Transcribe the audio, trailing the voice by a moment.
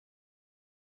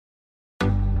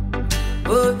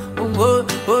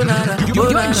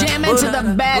You're jamming to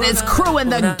the baddest crew in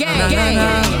the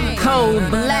game. Cold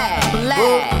Black.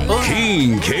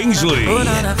 Kingsley.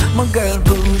 My girl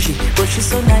bougie, but she's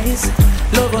so nice.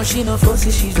 Love how she no fussy,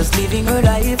 she's just living her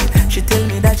life. She tell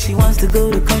me that she wants to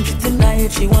go to country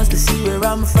tonight. She wants to see where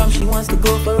I'm from, she wants to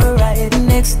go for a ride.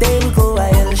 Next day we go a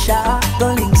El Shah,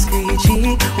 go link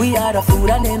screechy. We had a food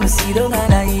and then we see the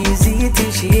man easy.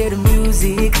 Till she hear the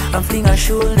music and fling her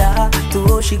shoulder to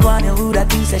how she gone and who that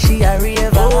thinks that she a raver.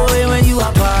 Oh, when you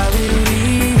are par with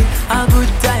me, a good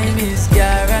time is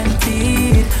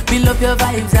guaranteed. Build up your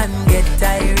vibes and get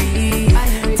tired.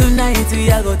 Tonight we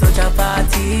are go touch a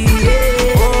party.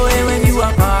 Oh, and when you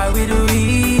are par with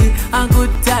me, a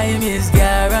good time is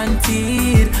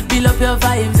guaranteed. Build up your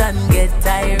vibes and get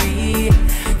tired.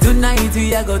 Tonight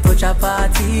we are go touch a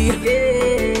party.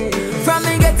 From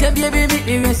me get your baby, make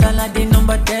me race all of the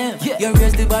number 10. You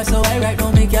raise the bar so I right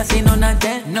now make you say none of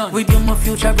them. With you my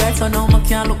future bright, so now I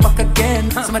can't look back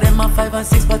again. Some of them are 5 and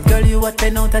 6, but girl you a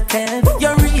 10 out of 10.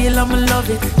 You're real, I'ma love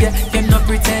it, yeah, you not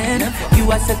pretend.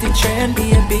 You are set the trend,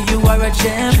 baby, you are a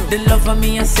gem. The love for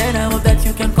me I said, I hope that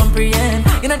you can comprehend.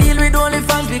 You know deal with only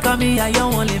fans because me I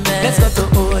your only man. Let's go to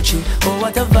Ochi, oh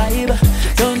what a vibe.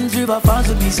 Don't River Falls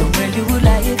would be somewhere you would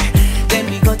like. Then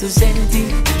we go to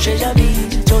Senti, Treasure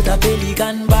Beach, Chota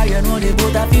Pelican Bar, you know they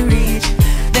both have to reach.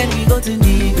 Then we go to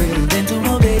Negro, then to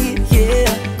Mobile,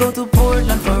 yeah. Go to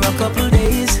Portland for a couple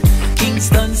days.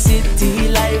 Kingston City,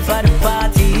 live at the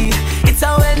party. It's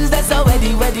a Wednesday, so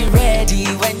ready.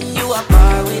 When you are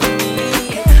par with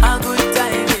me, a good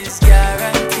time is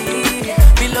guaranteed.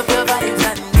 Build up your vibes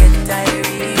and get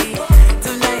tired.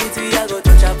 Tonight we are go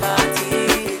touch a party.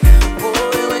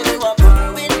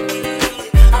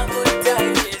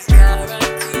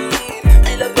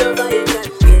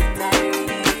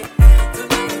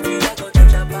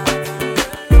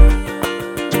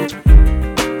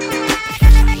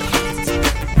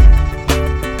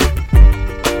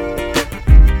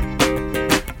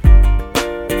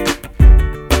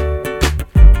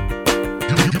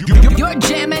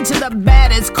 To the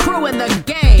baddest crew in the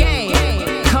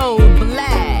game. Cold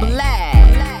Black.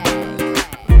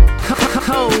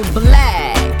 Cold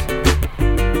Black.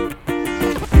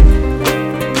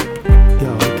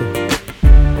 Yeah, okay.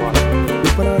 You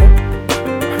put on it.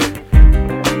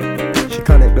 She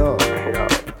connect door.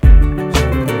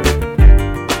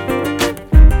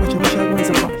 What you wish I want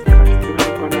to fuck?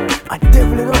 I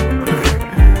devil it up.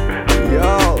 Yo,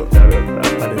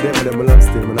 I the devil them love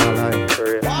still, man, I lie.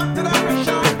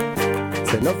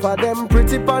 Enough of them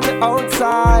pretty on the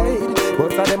outside,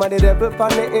 most of them are the devil on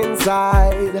the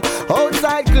inside.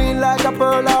 Outside clean like a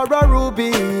pearl or a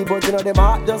ruby, but you know them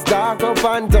heart just dark up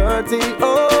and dirty.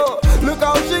 Oh, look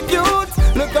how she cute,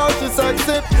 look how she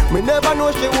sexy. Me never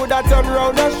know she woulda turn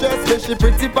round and stress me. She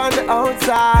pretty on the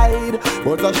outside,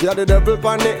 but she had the devil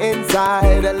on the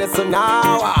inside. Listen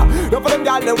now, look for them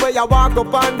gyal the way I walk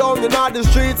up and down, you know the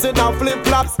streets in a flip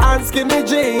flops and skinny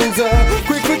jeans.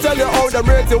 Quick to tell you how them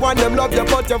rate you and them love you,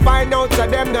 but you find out to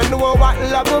them they know what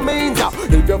love means.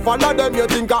 If you follow them, you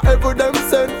think of every them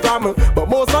sent from, but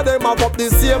most of them have up the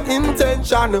same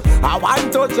intention. I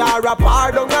want to jar a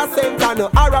pardon a sentence,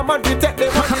 or a man to take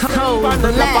them on the same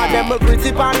pan. Enough of them are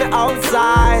pretty on the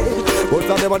outside, most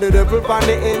of them are the devil on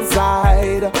the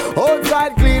inside.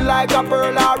 Outside clean like a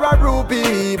pearl or a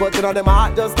ruby, but you know them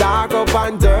heart just dark up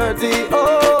and dirty.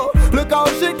 Oh, look how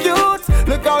she cute,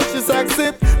 look how she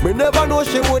sexy. Me never know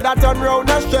she woulda turn round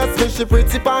and stress me. She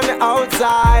pretty on the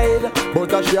outside,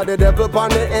 but she had the devil on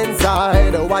the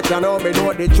inside. Watch you know, me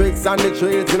know the tricks and the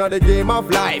trades, you know the game of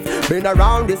life. Been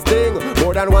around this thing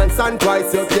more than once and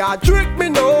twice. You can't trick me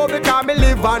no, because me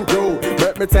live and grow.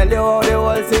 Let me tell you how the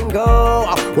whole thing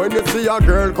go. When you see a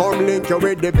girl come link you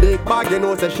with the big bag, you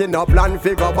know say she no plan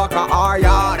figure back a her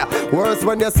yard. Worse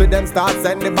when you see them start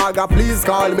send the bag a please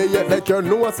call me, yet like you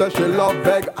know say she love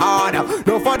beg hard.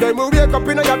 No for them who wake up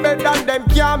in your bed and them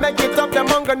can't make it up. Them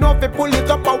hunger no fi pull it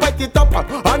up and wet it up,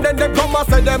 and then them come and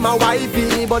say them a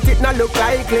wifey, but it not look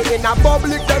likely in a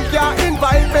public. Them can't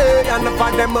invite me, and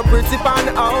for them a pretty on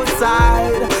the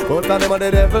outside, most of them are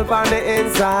the devil on the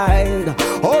inside.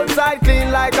 Outside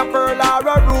clean like a pearl or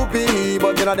a ruby,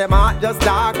 but you know them heart just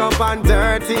dark up and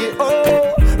dirty.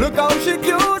 Oh, look how she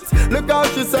cute, look how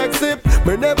she sexy.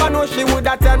 Me never know she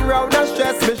woulda turn round and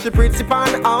stress me. She pretty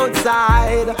on the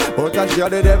outside, but she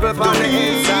the devil on the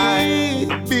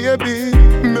inside. Baby,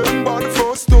 remember the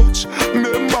first touch,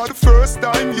 remember the first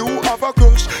time you have a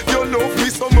crush. You love me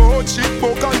so much, it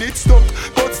broke and it stuck,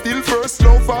 but still first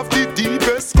love have the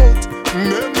deepest cut.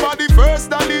 Remember the first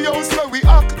day the house where we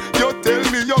act. You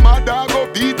tell me your mother go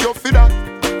beat you for that.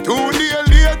 2 days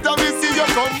later we see you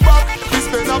come back. We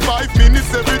spend a 5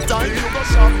 minutes every time you go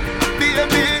shop.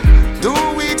 Baby,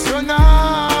 2 weeks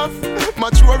enough.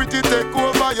 Maturity take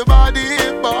over your body,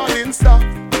 balling stop.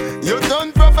 You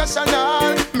done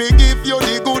professional, me give you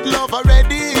the good love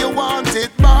already. You want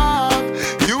it back.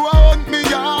 You want me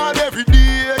yard every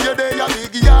day. You day a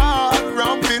big yard,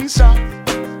 ramping shop.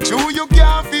 True, you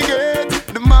can't forget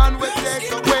the man will take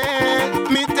away.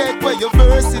 Me take away your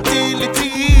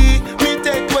versatility. Me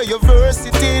take away your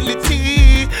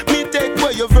versatility. Me take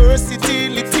away your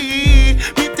versatility.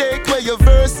 Me take away your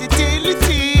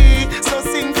versatility. So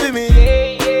sing for me.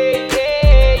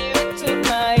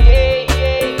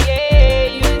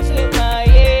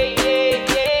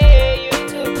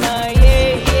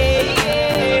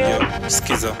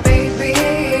 Baby,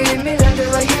 me love the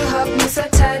way you hug me so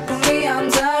tight, put me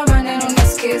arms around and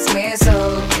kiss me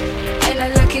so. And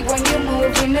I like it when you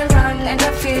moving around and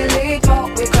I feel it more,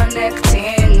 we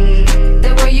connecting.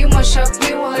 The way you mash up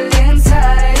me all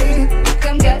inside.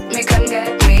 Come get me, come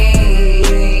get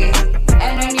me.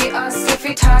 And when you ask if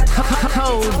it hot,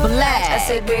 Cold black. I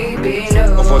said baby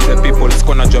no. Of all the people,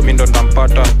 siko na jua mindo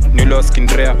ndampata. Nilo skin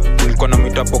rare, nilikuwa na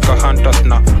mwita Pocahontas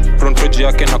na frontoji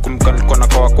yake na kumbuka nilikuwa na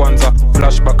kawa kwanza.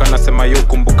 Flashback anasema yu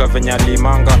kumbuka venye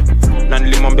alimanga. Na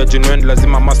nilimwambia genuine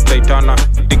lazima master itana.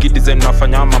 Digi design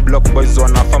nafanya ama block boys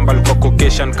wanafamba liko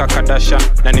Caucasian kakadasha.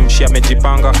 Na nimshia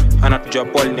amejipanga. Anatujua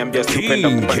Paul niambia siupenda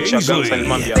kupanisha gangs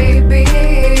alimwambia Baby,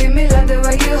 me love the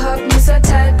way you hug me so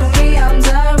tight, put me arms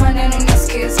around and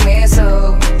kiss me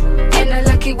so. And I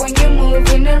like it when you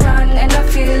moving around and I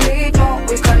feel it more,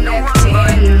 we connecting.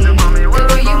 The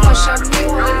way you mash up me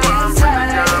all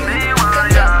inside. Come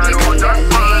get me,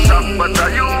 come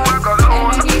get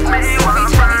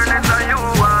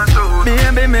me.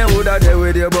 Baby, me woulda there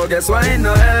with you, but guess why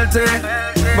no healthy?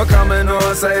 But come and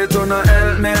know say to no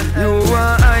help me. You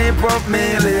want hype up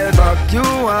me, lay back. You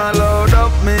want load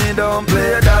up me, don't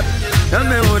play that. Tell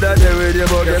me woulda there with you,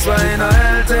 but guess why no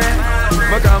healthy?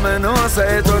 But come and know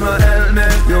say to no help me.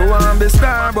 You want be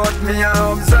star, but me a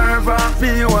observer.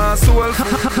 Me want soul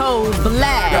Cold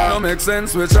black. that don't make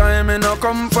sense, which I me no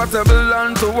comfortable.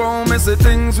 And to how me see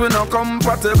things we no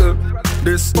compatible.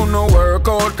 This no work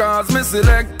out cause me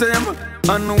select him.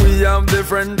 And we have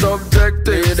different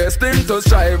objectives. Destined to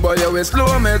strive, but you will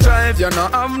slow me drive. You no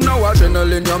have no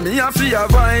adrenaline, you me a fear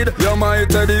avoid. You might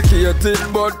dedicated,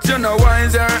 but you know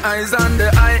wise. Your eyes on the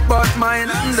eye, but mine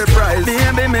on the prize.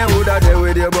 Baby, me woulda there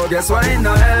with you, but guess why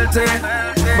no healthy?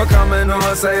 But come and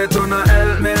know say to no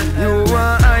help me. You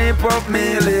want hype up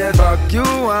me, lay back. You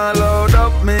want load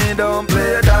up me, don't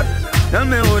play that. Tell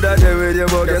me woulda there with you,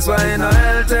 but guess why no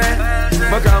healthy?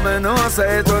 But come and know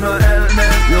say to no help me.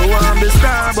 You want be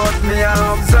star, but me a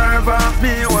observer.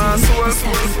 Me want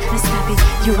soul.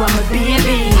 You are my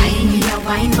baby. Wine me a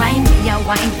wine, wine me a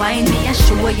wine, wine me a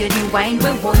show you the wine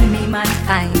we hold me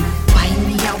mankind. Wine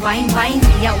me a wine, wine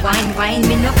me a wine, wine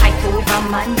me no fight over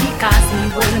man because me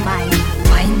hold mine.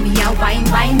 Wine me a wine,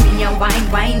 wine me a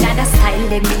wine, wine and the style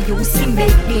let me use to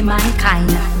make me mankind.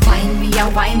 Wine me a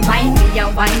wine, wine me a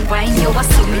wine, wine you a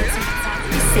so me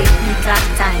save me that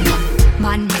time.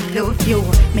 Man, me love you,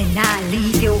 me nah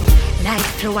leave you. Like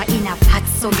flower in a pot,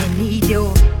 so me need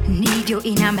you. Need you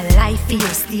in my life, you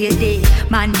stay there.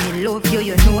 Man, me love you,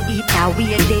 you know it a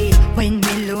weird day. When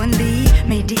me lonely,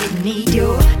 me did need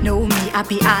you. Know me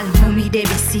happy, all know me they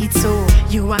be sweet so.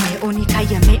 You are me only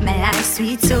cause you make my life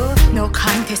sweet so. No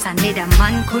contest, another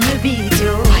man couldn't beat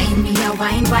you. Wine me a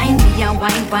wine, wine me a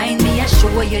wine, wine me a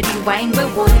show you the wine, we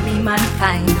hold me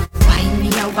mankind. Wine me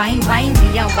a wine, wine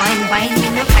me a wine, wine me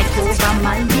no fight over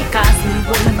man because me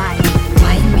hold mine.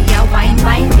 Wine me a wine,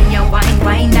 wine me a wine,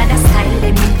 wine and a style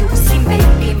let me use to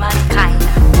make me mankind.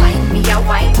 Wine me a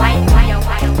wine, wine me a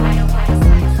wine, wine,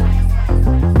 wine.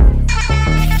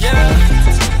 Yeah,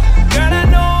 girl I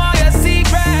know all your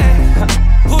secret.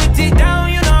 Put it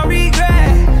down, you no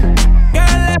regret.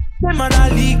 Girl let them on a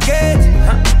leak it.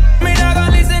 Me not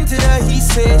gonna listen to the he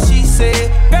say, she say.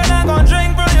 Girl I gonna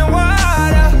drink from your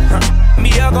water.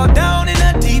 Me I go down in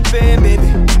the deep end, baby.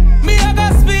 Me I go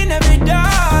spin every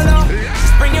dollar.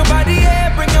 Just bring your body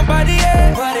here, bring your body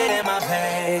here. Put it in my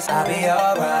face, I'll be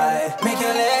alright. Make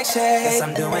your legs shake, yes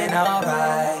I'm doing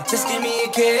alright. Just give me a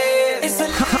kiss. It's a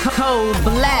Cold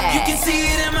black. you can see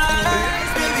it in my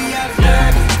eyes, baby I'm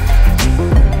flirting.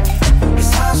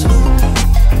 It's hot school.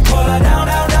 Pull her down,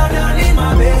 down, down, down in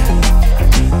my bed.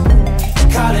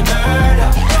 Call it murder.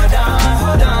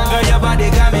 Hold on. Girl your body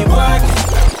got me working.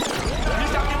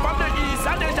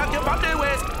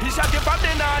 Shot you from the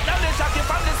north and they shot you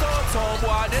from the south. So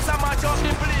boy, this a match up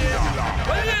the play.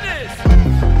 What is this?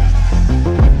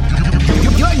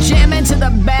 You're jamming to the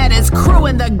baddest crew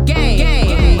in the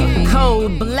game.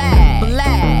 Cold black.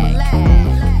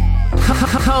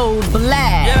 Cold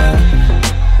Black. Yeah.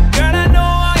 Girl, I know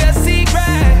all your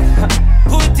secret.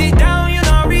 Put it down, you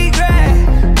don't regret.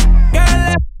 Girl,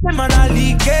 let them on a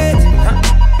leak it.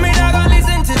 Me not gonna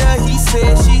listen to the he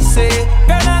say, she say.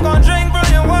 Girl, I gonna drink from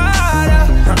your water.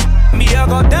 Me I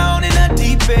go down in the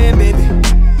deep end, baby.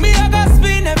 Me I go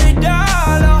spin every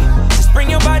dollar. Just bring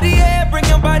your body here, bring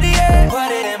your body here.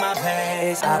 Put it in my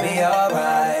face, I'll be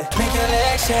alright. Make your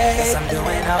legs shake, yes, I'm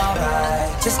doing alright.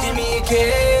 Just give me a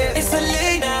kiss, it's a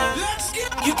late night.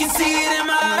 You can see it in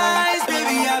my eyes,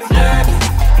 baby, I'll be lurking.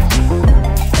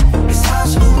 It's how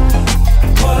she move.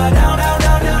 Pull her down, down,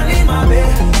 down, down in my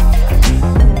bed.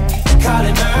 Call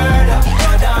it murder.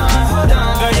 Hold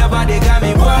on, girl, your body got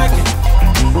me working.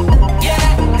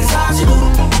 Yeah, it's how she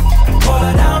move. Pull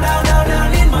her down, down, down,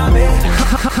 down in my bed.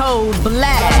 Cold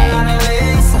Black.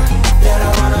 Yeah, I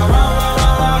wanna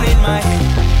round in my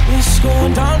head. It's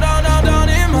going down, down, down, down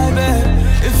in my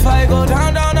bed. If I go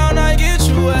down, down, down, I get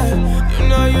you wet. You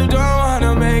know you don't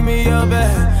wanna make me your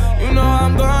bed. You know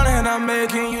I'm gone and I'm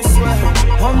making you sweat.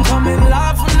 I'm coming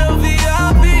live from the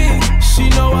VIP. She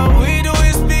know what we do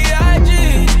is B.I.G.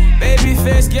 Baby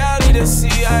face, girl, need a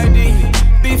CID.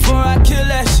 Before I kill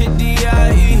that shit,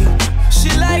 D.I.E. She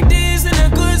like these in a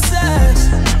good sex.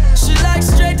 She like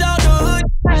straight out the hood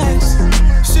sex.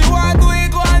 She want do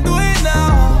it, go and do it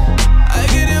now. I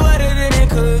get it wetter than it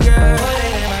could get. Put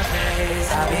it in my face,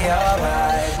 I'll be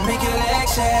alright. Make your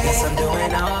legs shake, yes, I'm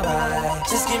doing alright.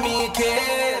 Just give me a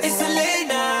kiss, it's a late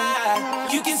night.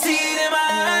 You can see it in my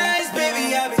eyes,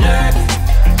 baby, I'll be lurking.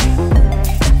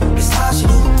 It's how she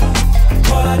do.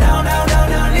 Pull her down, down, down,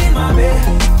 down in my bed.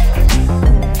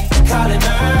 Call it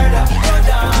murder.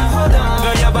 Hold on,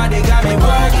 girl, your body got me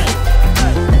working.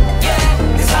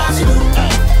 Yeah, it's how she do.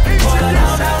 Pull her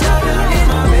down, down, down, down in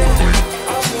my bed.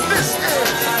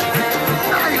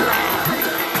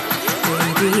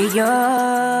 Baby,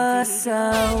 you're so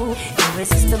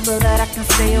irresistible that I can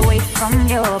stay away from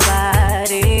your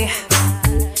body.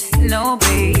 No,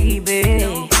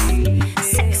 baby,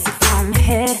 sexy from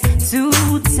head to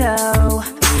toe.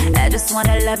 I just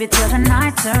wanna love you till the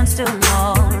night turns to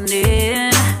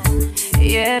morning.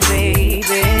 Yeah,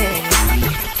 baby,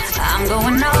 I'm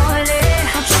going all in.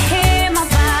 Don't you hear my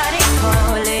body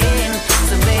calling?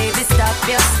 So baby, stop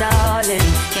your stalling.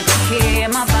 Can't you hear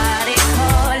my body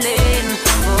calling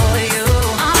for you?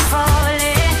 I'm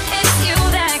falling. It's you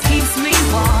that keeps me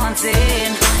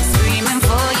wanting, screaming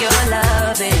for your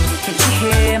loving. Can't you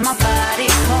hear my body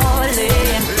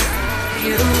calling?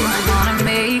 You wanna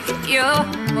make your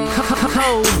move.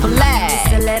 Cold Black.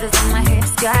 Stilettos on my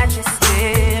hips got you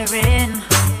staring.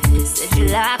 Said you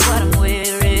like what I'm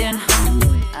wearing.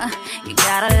 You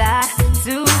got a lot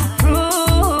to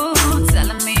prove.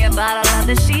 Telling me about all of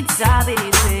the sheets I'll be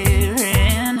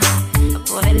wearing.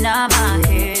 Pulling up my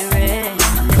hearing.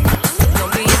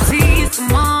 Don't be a tease,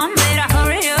 come on, better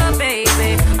hurry up,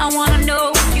 baby. I wanna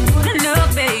know if you putting up,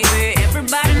 baby.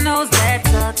 Everybody knows that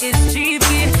talk is cheap.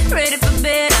 Get ready for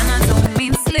bed and I don't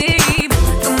mean sleep.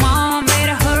 Come on,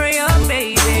 better hurry up,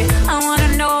 baby. I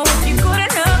wanna know if you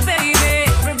putting up, baby.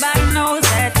 Everybody knows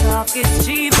that talk is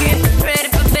cheap. Get ready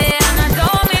for bed and I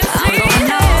don't mean sleep.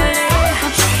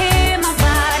 Don't you hear my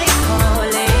body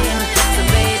calling? So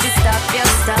baby, stop your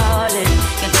stalling.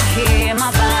 Can't you hear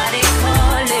my body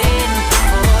calling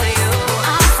for you?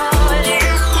 I'm falling.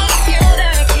 You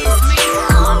that keeps me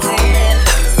wanting,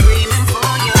 screaming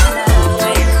for your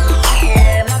loving.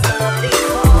 Hear my body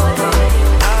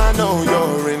calling. I know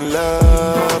you're in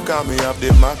love. Got me up the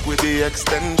Mac with the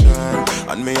extension,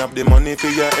 and me up the money for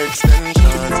your extensions.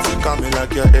 Got me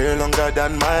like your hair longer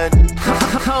than mine.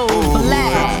 Cold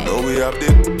Black. Know we have the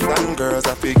and girls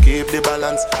have to keep the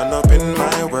balance. And up in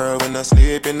my world when I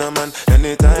sleep in a man.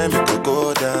 Anytime it could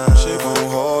go down, she gon'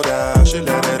 hold out, she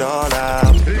let it all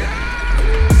out.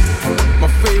 My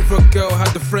favorite girl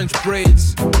had the French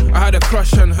braids. I had a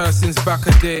crush on her since back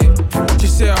a day. She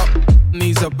said her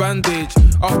needs a bandage.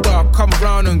 After I come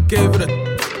round and gave her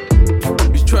the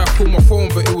tried to call my phone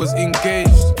but it was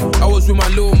engaged. I was with my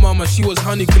little mama, she was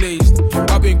honey glazed.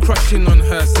 I've been crushing on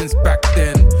her since back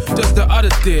then. Just the other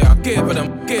day I gave her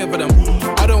them.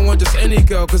 I don't want just any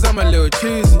girl cause I'm a little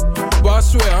choosy, but I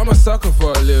swear I'm a sucker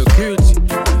for a little Gucci.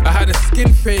 I had a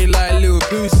skin fade like Lil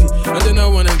Boosie, and then I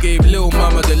went and gave little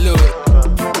mama the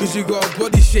little. Cause you got a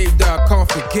body shape that I can't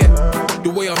forget. The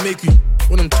way I make you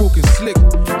when I'm talking slick.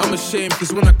 I'm ashamed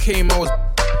cause when I came I was.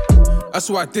 That's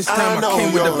why this time I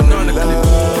came with a banana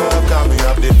clip. Got me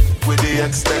up the with the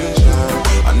extension,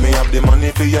 and me have the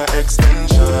money for your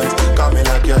extensions. Got me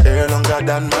like your hair longer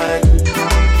than mine.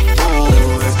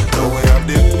 Ooh, the way up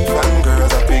the and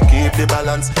girls have to keep the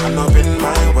balance. And up in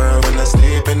my world when I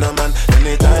sleep in a man.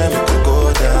 Anytime it could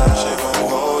go down, she gon'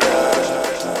 hold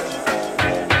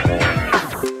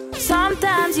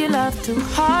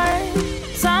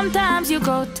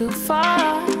too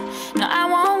far. No, I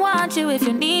won't want you if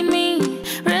you need me.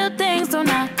 Real things do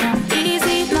not come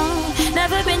easy, no.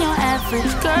 Never been your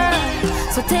average girl.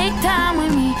 So take time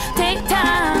with me, take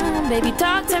time. Baby,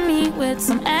 talk to me with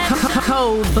some action.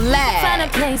 Cold black. Find a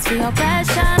place for your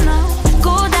passion, no.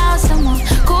 Cool down someone,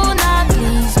 cool now,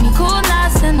 please me. Cool now,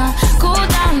 sinner, cool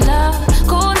down love.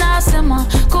 Cool now, simmer,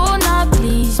 cool now,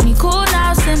 please me. Cool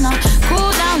now, sinner,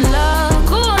 cool down love.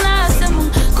 Cool now, simmer,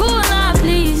 cool now,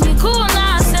 please me. Cool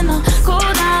now, sinner,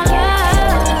 cool down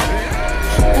love.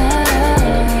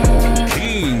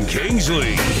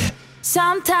 Kingsley.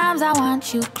 Sometimes I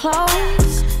want you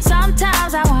close,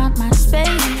 sometimes I want my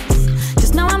space.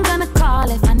 Just know I'm gonna call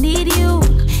if I need you.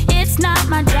 It's not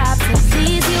my job to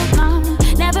please you, no.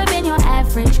 Never been your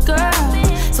average girl.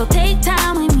 So take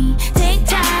time with me, take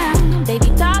time.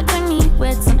 Baby, talk to me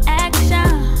with some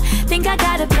action. Think I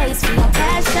got a place for your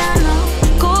passion, no.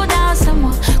 Cool down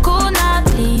someone, cool now,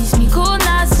 please me. Cool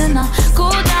now, sinner,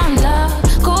 cool down love.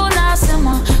 Cool now,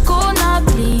 simmer, cool now,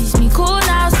 please me. Cool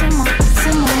now, simmer,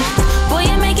 simmer. Boy,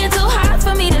 you make it too hard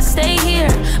for me to stay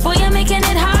here. Boy, you're making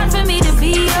it hard for me to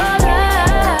be your love.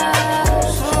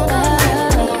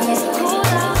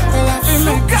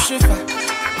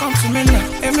 Come to me now,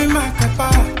 let me make a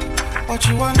bar. What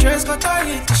you want, dress, got to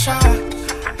hit the shower.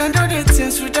 Then do the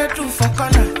things we do for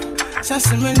corner.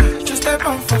 Sense me now, just step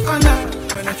on for corner.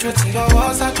 When I try to your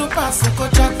walls, I do pass the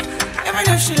jack. Even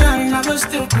if she lying, I will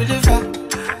still believe her.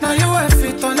 Now you have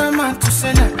fit on a man to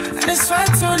send her. And it's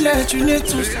fine to let you need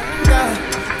to stand up.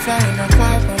 Flying a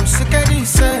pipe, I'm sick of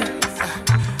this.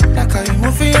 Like how you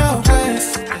move your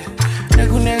waist.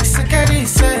 Nigga next sick of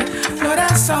this. No,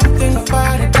 that's something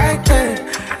about it right there.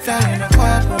 Flying a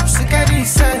pipe, I'm sick of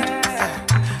this.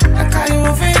 Like how you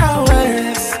move your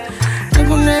waist.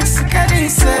 Nigga next sick of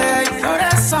this. No,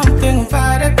 that's something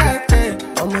about it right there.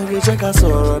 I'm gonna check a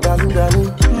sorrow, darling.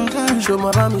 Show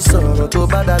my bami sorrow to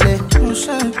badale.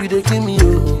 You dey give me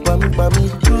you, bami.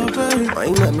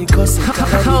 Why me cause it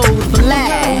cold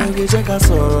black. I'm gonna check a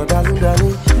sorrow,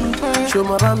 darling. Show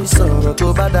my bami sorrow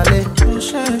to badale.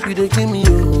 You dey give me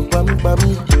you, bami.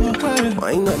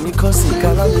 Why me cause it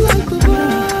calamity.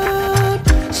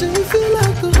 She feel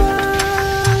like the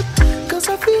vibe, 'cause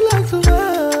I feel like the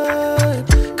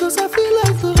vibe, 'cause I feel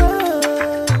like the vibe.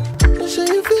 She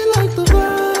feel like the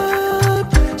vibe,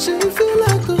 she feel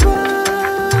like the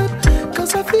vibe,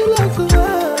 'cause I feel like the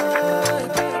vibe.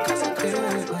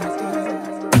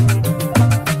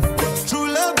 True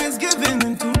love is giving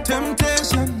into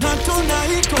temptation. Not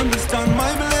tonight, understand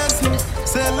my blessing.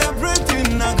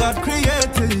 Celebrating, I God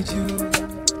created you.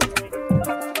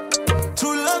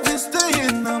 True love is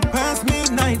staying up past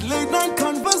midnight, late night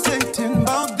conversating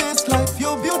about this life.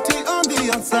 Your beauty on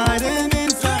the outside and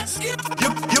inside.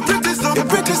 You're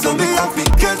pretty, so me happy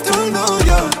get to know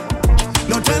you.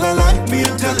 No tell a lie, me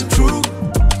and tell the truth.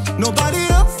 Nobody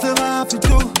else ever have to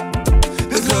do.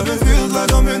 This love it feels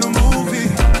like I'm in a movie.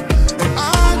 And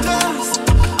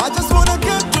I just wanna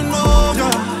get to know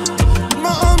you. Put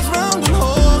my arms round and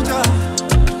hold you.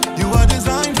 You are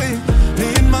designed with me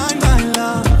in mind, my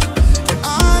love. And I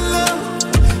love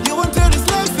you until this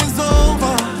life is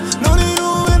over. Know that you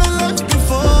in a life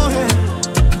before it.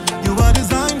 You are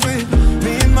designed with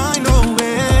me in mind, oh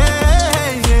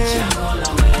yeah,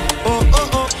 yeah. Oh.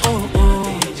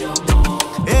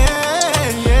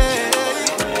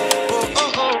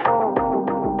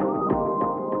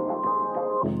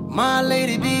 My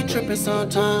lady be trippin'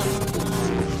 sometimes.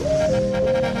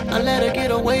 I let her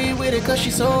get away with it 'cause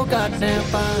she's so goddamn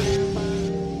fine.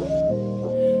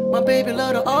 My baby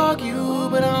love to argue,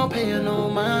 but I don't pay her no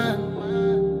mind.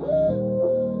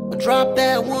 I drop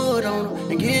that wood on her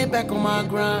and get back on my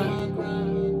grind.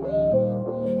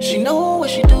 She know what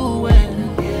she doing,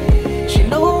 she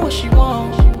know what she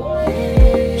want.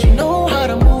 She know how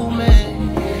to move, man,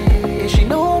 and she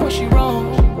know when she wrong.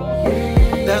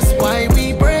 That's why we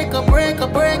break up,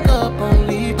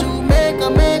 only to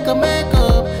make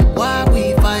up. Why we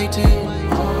fighting?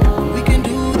 We can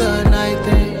do the night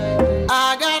thing.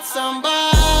 I got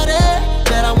somebody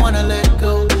that I wanna let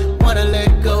go,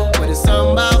 but it's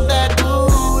something about that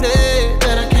booty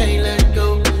that I can't let go.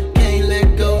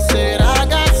 Said I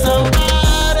got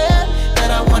somebody that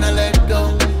I wanna let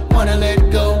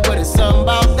go, but it's something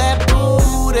about that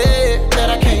booty that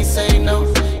I can't say no.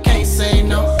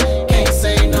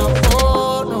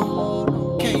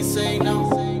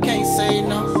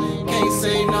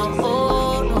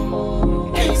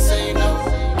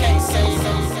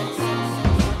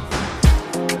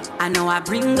 I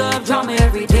bring up drama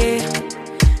every day.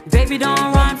 Baby,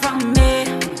 don't run from me.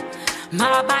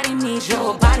 My body needs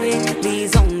your body.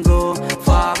 Please don't go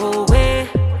far away.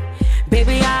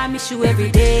 Baby, I miss you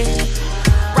every day.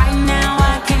 Right now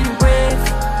I can't breathe.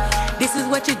 This is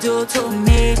what you do to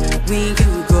me when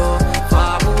you go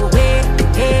far away.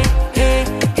 Hey, hey,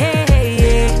 hey,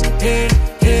 hey, hey,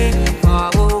 hey, far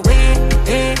away.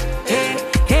 Hey, hey,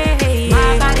 hey, hey,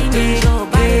 my body needs your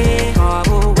body. Far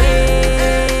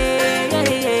away.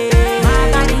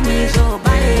 My body needs your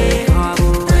body. Far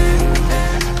away.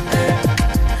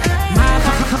 My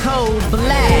cold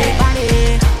black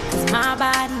body. 'Cause my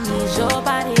body needs your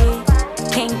body.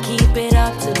 Can't keep it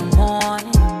up till the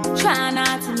morning. Try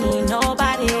not to need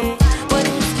nobody, but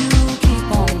if you keep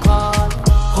on calling,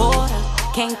 hold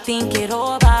up, can't think it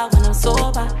over when I'm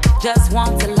sober. Just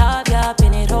want to love ya,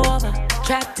 bend it over.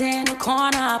 Trapped in the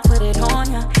corner, I put it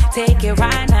on ya. Take it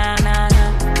right now, nah,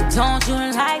 nah. Don't you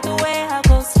like the way I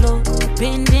go slow?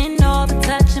 Bending over,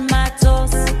 touching my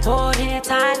toes. Hold it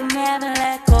tight and never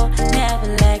let go, never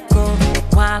let go.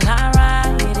 While I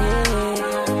ride it,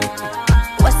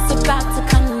 what's about to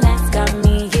come next got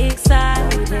me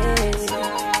excited.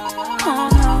 Oh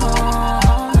no,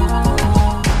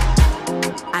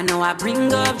 I know I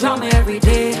bring up drama every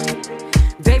day.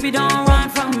 Baby, don't run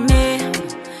from me.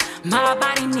 My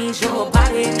body needs your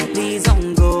body. Please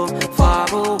don't go far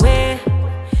away.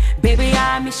 Baby,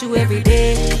 I miss you every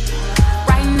day.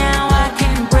 Right now I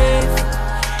can't breathe.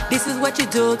 This is what you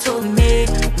do to me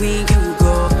when you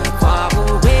go far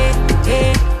away.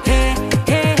 Hey, hey,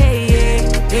 hey, hey,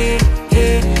 hey,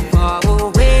 hey, far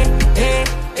away. Hey,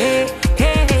 hey,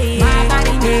 hey, hey, my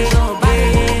body needs your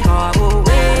body. Far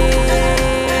away.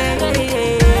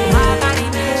 My body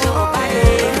needs your body.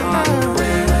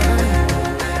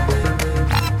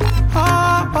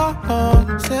 Far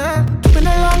away. Say, been a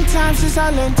long time since I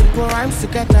learned to put rhymes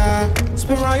together.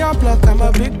 Spin around your block, I'm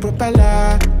a big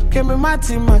propeller. Came with my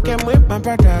team, I came with my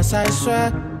brothers, I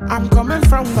swear. I'm coming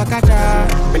from Bagada.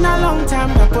 Been a long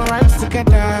time, I put rhymes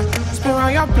together. Spin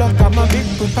around your block, I'm a big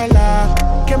propeller.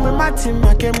 Came with my team,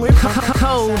 I came with my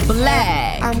cold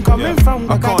black. I'm coming from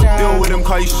I Bagada. can't deal with him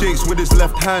 'cause he shakes with his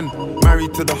left hand.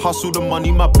 Married to the hustle, the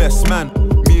money, my best man.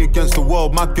 Me against the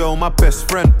world, my girl, my best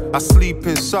friend. I sleep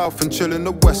in South and chill in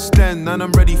the West End, and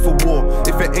I'm ready for war.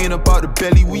 If it ain't about the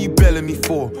belly, what you belling me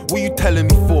for? What you telling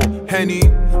me for? Henny,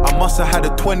 I must have had a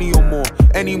 20 or more.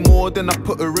 Any more, then I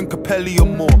put her in Capelli or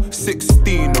more.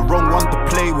 16, the wrong one to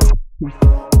play with.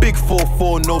 Big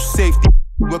 4-4, no safety.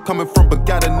 We're coming from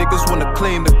Bagada, niggas wanna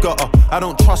claim the gutter. I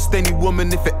don't trust any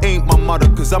woman if it ain't my mother,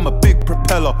 'cause I'm a big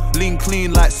propeller. Lean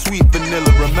clean like sweet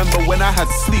vanilla. Remember when I had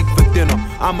sleep for dinner?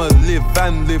 I'ma live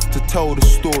and live to tell the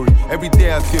story. Every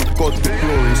day I give God the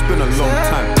glory. It's been a long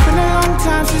time. Been a long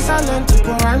time since I learned to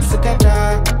put rhymes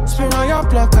together. Spin on your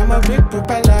block, I'm a big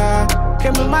propeller.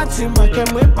 Came with my team, I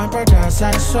came with my brothers,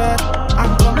 I swear.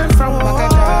 I'm coming from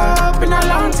Bagada. Been a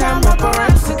long time, I put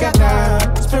rhymes together.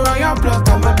 Spin on your block,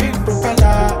 I'm a big propeller.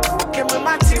 Came with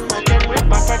my team, I came with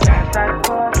my brothers, I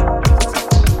swear.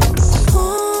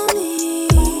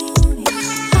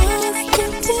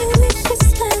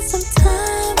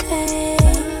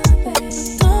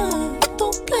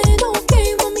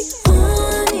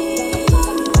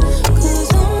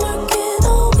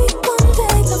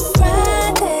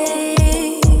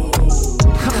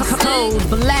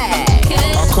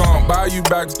 You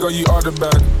bags, girl, you are the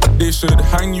bag. They should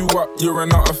hang you up, you're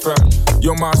an artifact.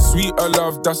 You're my sweeter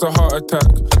love, that's a heart attack.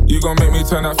 You gon' make me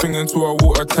turn that thing into a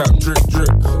water tap. Drip, drip.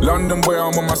 London boy,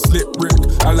 I'm on my slip brick.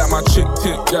 I like my chick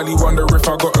tick, gally wonder if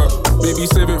I got her. Baby,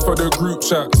 save it for the group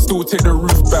chat. Still take the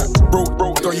roof back.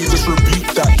 Broke, don't you just repeat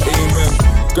that. Amen.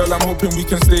 Girl, I'm hoping we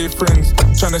can stay friends.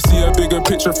 Tryna see a bigger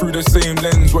picture through the same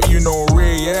lens. What you know,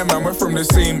 Ray, yeah, man, we're from the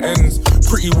same ends.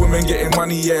 Pretty women getting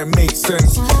money, yeah, it makes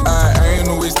sense. I ain't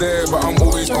always there, but I'm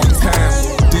always on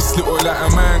time. This little like a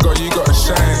man, girl, you gotta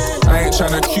shine. I ain't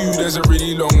tryna queue, there's a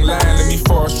really long line. Let me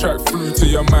fast track through to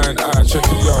your mind, check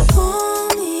it out.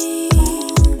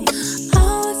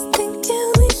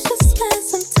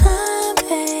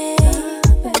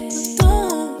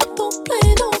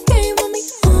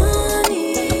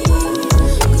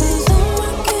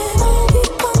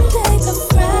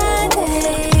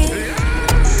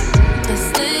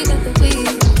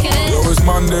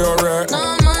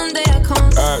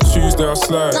 Tuesday I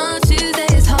slide. No, Tuesday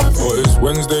is hard. Or is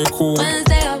Wednesday cool?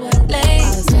 Wednesday I work late.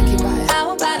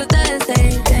 How about a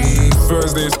Thursday?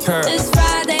 Thursday is tight. It's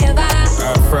Friday a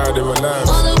vibe. Friday relax.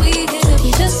 On the weekend it'll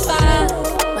be just fine.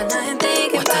 When I ain't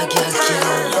thinking about the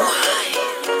time.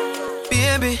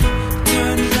 Baby,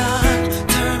 turn me on,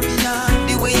 turn me on.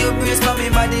 The way you brace for me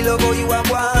body, love how you are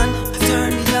one.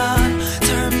 Turn me on,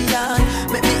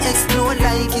 make me explode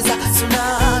like it's a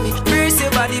tsunami. Brace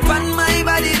your body, pan my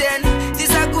body then.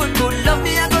 Love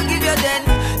me, I go give you then.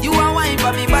 You are wine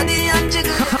for me body and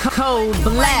jiggle. Cold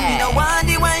black. No one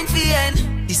the wine for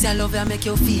end. This a Girl, love ya make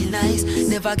you feel nice.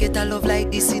 Never get a love like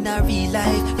this in a real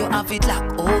life. You have it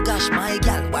like, oh gosh, my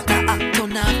girl, what a act.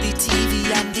 Turn off the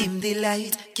TV and dim the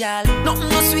light. Girl, nothing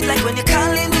no sweet like when you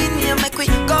calling me name. Make we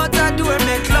go to the door,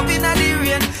 make love in the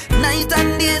rain. Night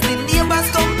and days, the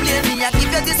neighbors complain. Me I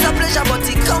give you this a pleasure, but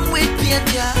it come with pain,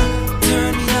 girl.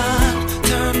 Turn me on,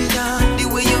 turn me on. The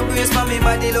way you brace for me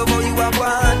body, love how you are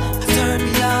one. Turn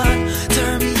me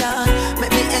on,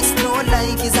 make me explode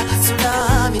like it's a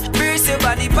tsunami. Brace your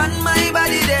body pan my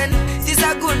body then. This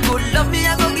a good love me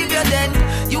I go give you then.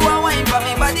 You are wine for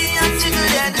me body and jiggle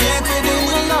then. Deep within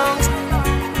your lungs,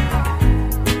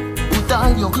 put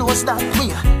on your clothes that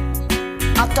way.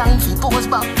 A time for pose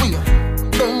back way.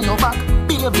 Bend your back,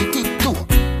 baby tip too.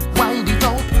 Wide it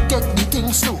out, get the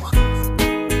thing slow.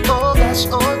 Oh gosh,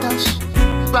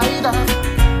 ride off,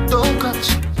 don't catch.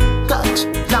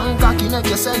 Long cocky neck,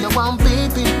 you say you want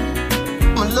baby.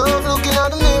 My love looking at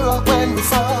the mirror when we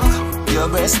fall. Your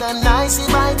breast them nicey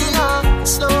biting up.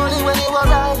 Slowly when you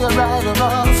ride her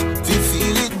off. You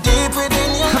feel it deep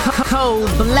within you.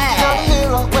 Cold black. At the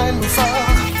mirror when we fall.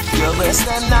 Your breast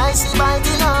them nicey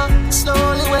biting up.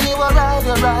 Slowly when you ride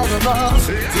her off.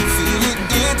 You feel it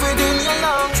deep within your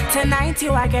lungs. Tonight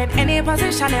you will get any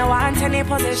position you want, any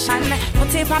position.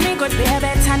 Put it on me good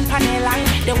baby, tan pan the line.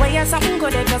 The way you're something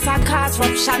good, it just a cause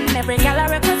eruption. Every girl I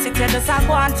request it, you just a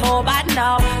go on too bad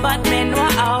now. But me know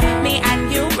how, me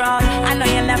and you run. I know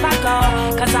you'll never go,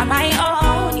 cause I'm my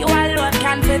own. You alone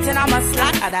can fit in on my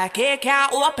slot. And that key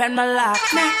can't open my lock.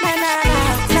 Na na na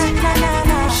na, na na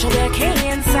na. Show your key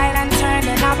inside and turn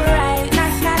it up right. Na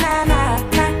na na na,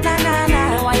 na na na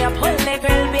na. When you pull the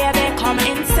girl, baby, come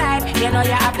inside. You know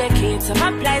you have the key to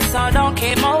my place, so don't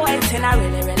keep me waiting. I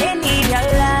really, really need your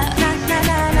love. Na na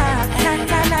na na, na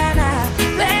na na na,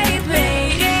 baby.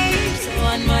 So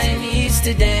on my knees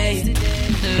today,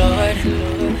 Lord,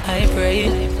 I pray.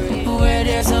 Where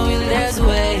there's a will, there's a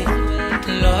way.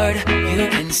 Lord, you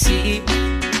can see.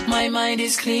 My mind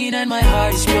is clean and my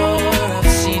heart is pure. I've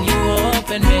seen you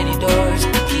open many doors.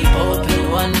 Keep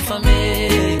open one for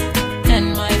me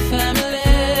and my family.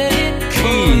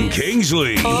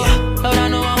 Kingsley. Oh, Lord, I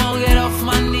know I won't get off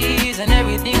my knees and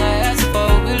everything I ask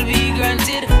for will be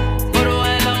granted. But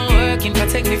while I'm working,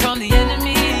 protect me from the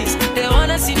enemies. They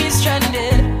wanna see me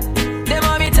stranded. They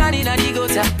want me turning at the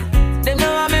gutter. They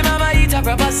know I'm a mama eat a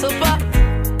proper supper.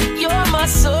 You're my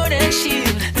sword and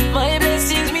shield. My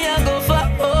blessings me I go for.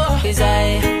 Oh, 'cause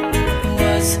I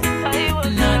was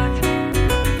not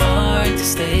born to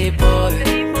stay poor.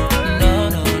 No,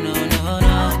 no, no, no,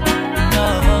 no,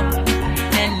 no.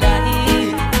 And I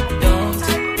don't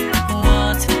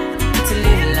want to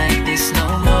live like this no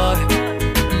more.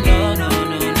 No, no,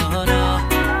 no, no, no.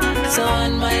 So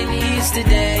on my knees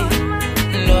today,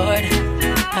 Lord,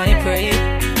 I pray.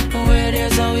 Where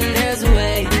there's a will, there's a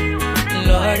way.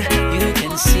 Lord, you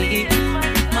can see.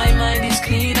 My mind is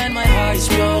clean and my heart is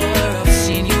pure. I've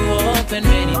seen you open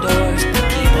many doors.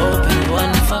 Keep open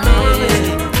one for me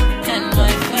and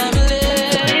my family.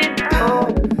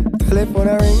 Telephone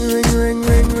a ring,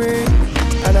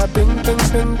 and a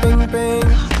ping.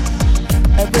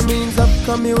 Every means of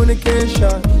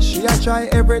communication, she a try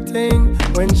everything.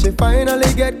 When she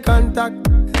finally get contact,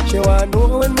 she wanna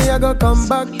know when me a go come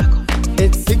back.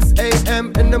 It's 6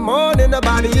 a.m. in the morning, the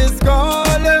body is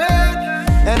calling,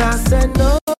 and I said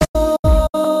no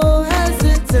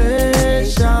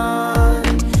hesitation.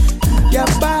 Your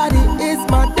body is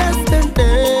my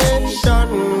destination.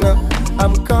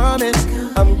 I'm coming.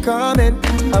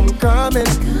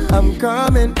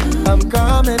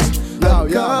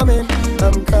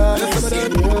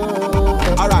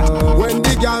 Alright, when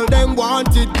the girl them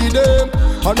want it, give them.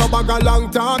 I no bag a long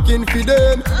talking for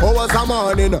them. Hours a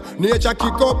morning, nature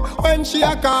kick up. When she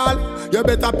a call, you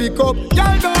better pick up.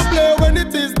 Girl don't play when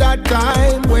it is that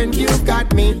time. When you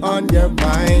got me on your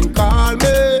mind, call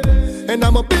me, and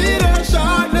I'ma be there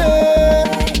shortly.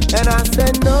 And I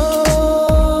said no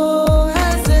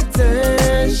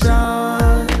hesitation.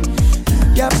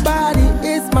 Your body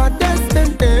is my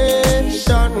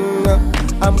destination.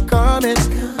 I'm coming.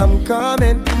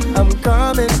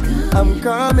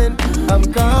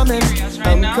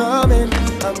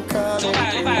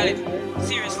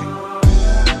 Seriously.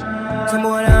 Some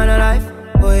more down the life.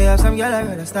 Boy, you have some girl I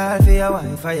rather style for your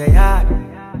wife or your yard.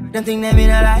 Them think them in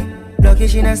a lie. Lucky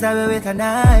she not stab with a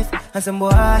knife. And some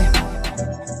boy,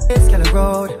 this girl a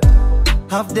road.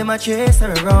 Half them a chase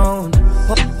her around.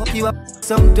 Hope you up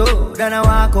some dough. Then I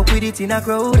walk up with it in a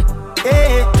crowd.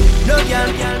 Hey, no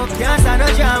girl can't stand no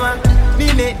drama.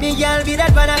 Me make me girl be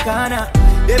that banana.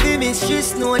 Baby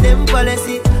mistress know them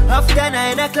policy. After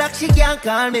 9 o'clock she can't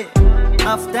call me.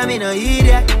 After me no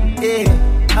idiot. Yeah,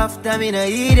 After me no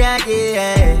eat that,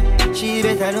 yeah. She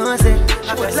better know say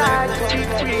I was like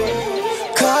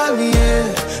call me,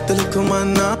 yeah. The little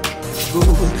man not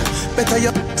good. Better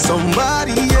you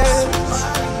somebody, yeah.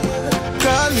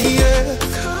 Call me, yeah.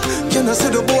 Can I say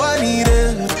the boy need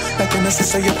it? Like can I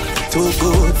say you too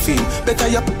good feel? Better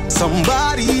you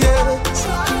somebody, yeah.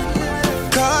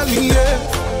 Call me, yeah.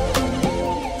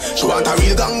 She want a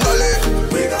real gangale.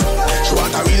 She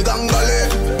want a real gangale.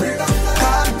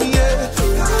 Call me, yeah.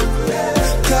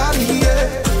 Call me, yeah.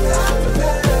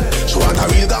 She want a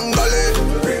real gangale.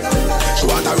 She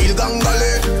want a real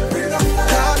gangale.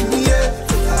 Call me, yeah.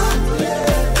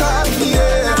 Call me,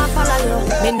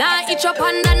 yeah. Me nah itch up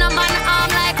under no man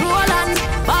arm like Roland.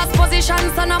 Boss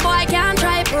position, so no boy can't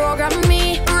try program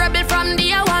me. Rebel from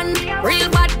day one. Real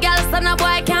bad girl, so no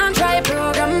boy can't try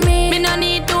program me. Me no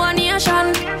need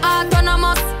donation.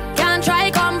 Autonomous, can't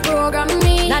try come program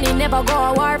me. Nanny never go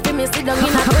a war for me, sit down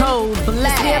in a cold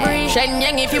slavery.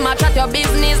 Shenyang if you match at your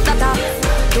business, that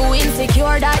too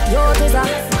insecure that you is a.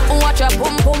 Watch your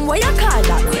boom boom, what you call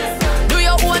that? Do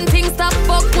your own thing, stop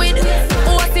fuck with.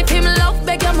 What if him love,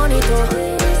 beg your money too?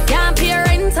 Can't pay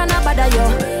rent and a bother you.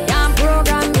 Can't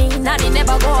program me, nanny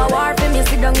never go a war for me,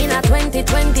 sit down in a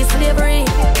 2020 slavery.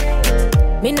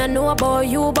 Me no know about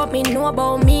you, but me know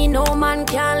about me. No man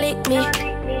can lick me.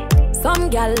 Some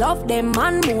gal love them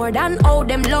man more than how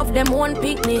them love them one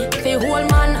pick me. Fi whole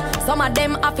man, some of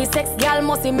them happy sex gal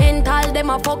must be mental. Them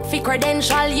a fuck fi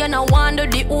credential. You no want do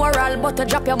the oral, but to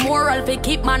drop your moral fi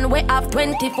keep man we have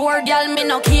 24 gal. Me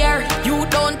no care. You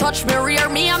don't touch me rear.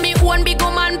 Me and me own big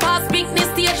woman pass picnic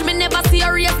stage. Me never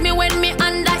serious me when me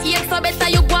under here. So better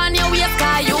you go on your waist,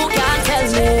 cause you can't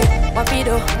tell me what fi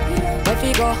do, where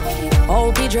fi go,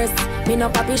 how fi dress. Me no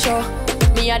papi show.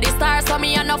 Me a the star, so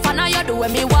me a no fan of you. Do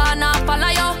when me wanna follow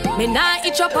you. Me nah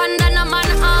itch up under no man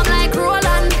arm like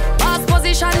Roland. Boss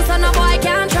position, so no boy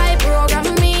can't try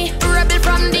program me. Rebel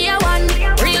from day one.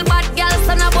 Real bad girl,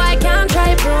 so no boy can't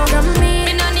try program me.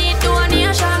 Me no need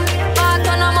donation.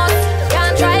 Autonomous,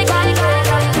 can't try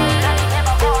program me.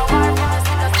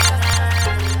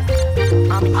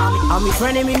 I'm me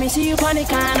friend me see you on the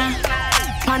corner.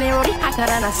 On the road, hotter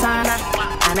than a sauna.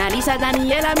 Analisa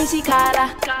Daniela, me see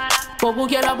Carla. Bobu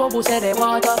get up, Bobu say they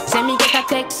water. Send me get a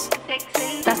text.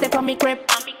 That's the from me crib.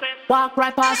 Walk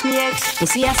right past me ex. You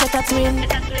see I set a twin.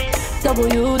 Double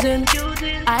using.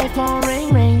 iPhone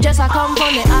ring. Just I come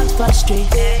from the Oxford Street.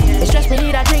 It's just me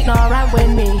need a drink, no rap with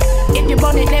me. If you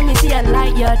burn it, let me see a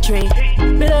light your tree.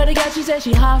 Below the girl, she said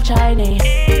she half Chinese.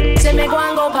 Say me go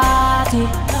and go party.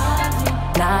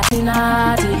 Naughty.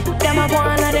 Them a go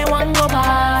and they want go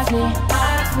past me.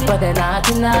 But they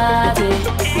naughty.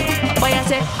 Boy, I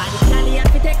say, I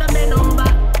have to take a bend over.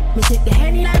 Me sit the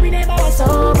henny like we never was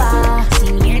sober.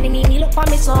 See me enemy, me look for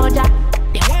me soldier.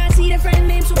 They wanna see the friend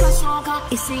named Super Soccer.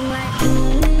 It sing like,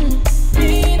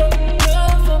 we don't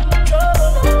love for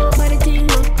trouble. But the thing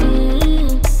look,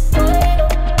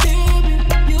 baby,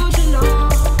 you should know.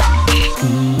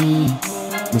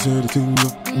 Me say the thing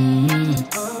look,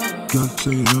 not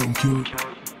saying I'm cute.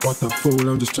 What the fool,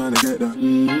 I'm just trying to get that.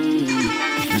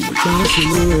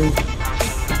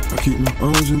 I keep my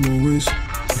arms in my waist,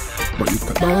 but you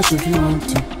can dance if you want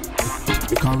to.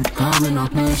 Because we come in our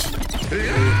place.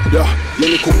 Yeah,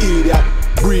 lyrical idiot,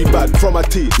 breathe bad from my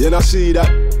teeth. You not see that?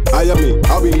 I am me,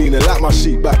 I'll be leaning like my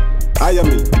sheet back. I am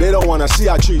me, they don't wanna see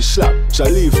our tree slap. So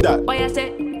leave that. Boy, I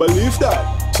say, believe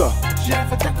that, so.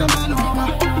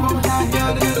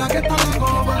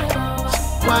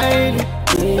 Why,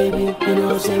 baby, you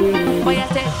know say we need. Boy, I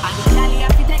say, I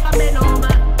have to take a bend over.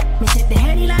 Me sit the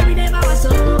henny like we never was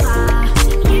sober.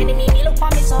 See me enemy, me look for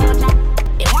me soldier.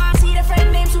 They wanna see the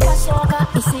friend named Super Soccer.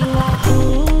 He sing like,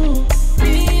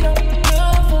 we don't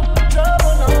love for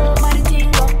trouble, no. But the thing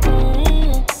go,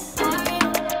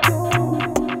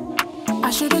 I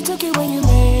should've took it when you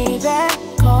made that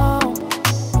call.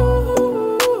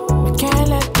 I can't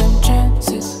let them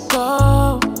chances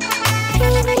go.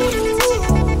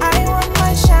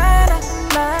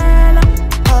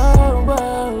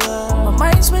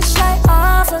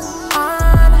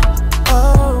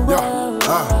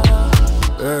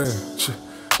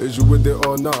 Is you with it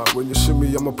or not? When you see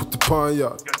me, I'ma put the pawn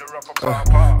ya.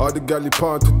 All the galley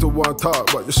pawn to the one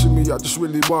talk. But you see me, I just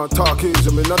really want talk easy.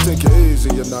 I mean, I take it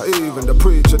easy, you know. Even the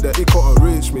preacher that he couldn't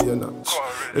reach me, you know.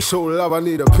 It's so love, I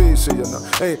need a piece of you know.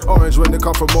 Ain't orange when they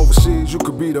come from overseas. You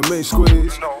could be the main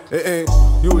squeeze. It ain't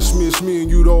you, it's me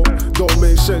and you don't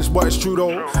make sense, but it's true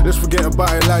though. Let's forget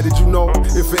about it, like did you know?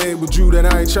 If it ain't with you, then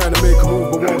I ain't trying to make a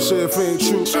move, but won't say if it ain't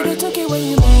true. Should've took it when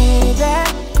you made that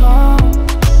call.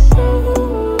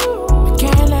 I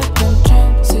can't let them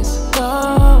chances go.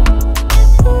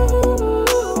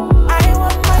 I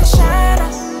want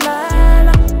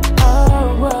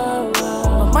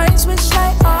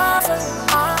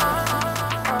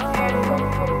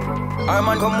Our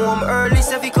man come home early,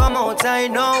 so we come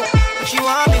outside now. She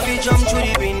want me to jump through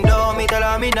the window. Me tell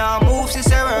her me now move, she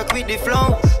say work with the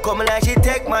flow. Come like she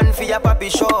take man for your papi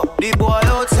show. The boy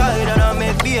outside and I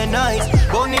make be a nice.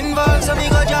 Bone involved, so me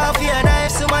go job for a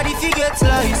knife. Somebody forget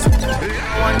slice.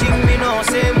 One thing me know,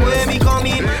 same way me come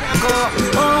in. Go,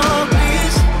 oh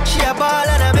please. She a ball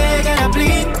and a beg and a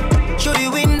plead. Through the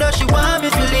window, she want me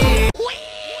to leave.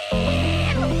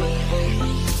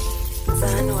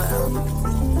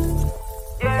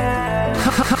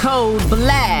 Cold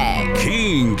Black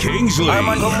Kingsley. My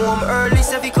man come home early,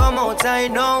 so we come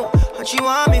outside now. And she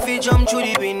want me to jump through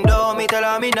the window. Me tell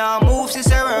her me now move, she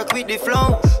say work with the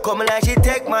flow. Come like she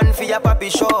take man for your papi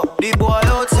show. The boy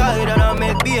outside and I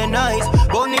make be a nice.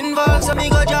 Bone involved, so me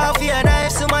go job for a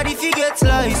knife. Somebody forget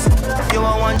slice. You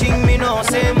want one thing me know,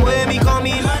 same way me come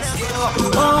in.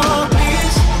 Oh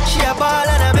please, she a ball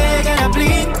and a beg and a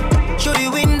plead. Through the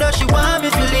window, she want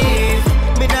me to leave.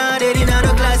 Me now dead in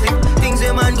no classic. Things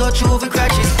a man go through for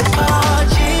crashes. Oh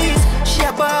jeez, she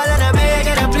a ball and a beg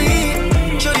and a plead.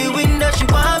 Through the window, she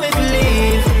want me to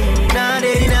leave. Now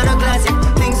dead in no classic.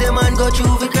 Things a man go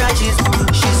through for crashes.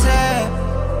 She said,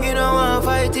 you don't want to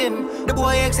fight him. The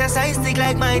boy exercise stick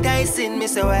like Mike Tyson. Me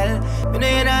say well, me know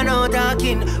you don't know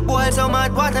talking. Boy so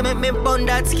mad water make me burn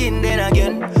that skin. Then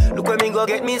again, look where me go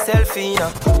get myself in.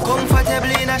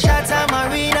 Comfortably in a Shata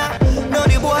Marina. Now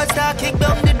the boy start kick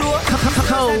down the door.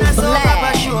 Cold Black.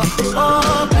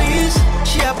 Oh please,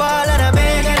 she a ball and a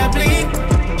beg and a plead.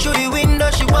 Through the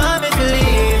window she want me to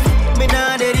leave. Me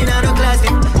now dead in no classic.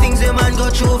 Things a man go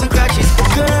through for crashes.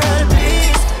 Girl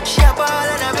please, she a ball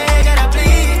and a beg and a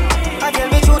plead. I tell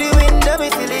me through the window me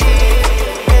to leave.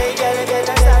 Hey girl, get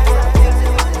a start.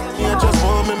 You just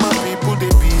want me my people they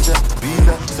pizza.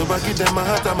 So I give them my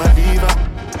heart and my liver.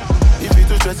 If it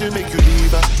too stress you make you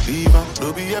leave her.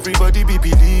 Don't be everybody be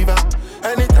believer.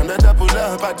 Anytime that I pull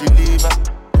up I deliver.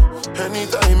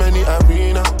 Anytime, any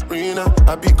arena,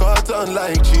 I be caught on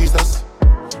like Jesus.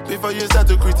 Before you start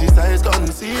to criticize,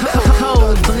 consider.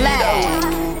 Cold Black.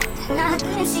 Not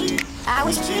gonna see, I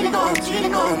was cheating on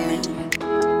me.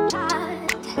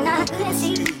 Not gonna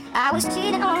see, I was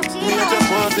cheating on Me, I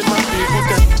just wanted my people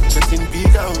getting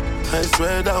big out. I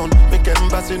swear down, make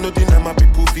embassy no deny my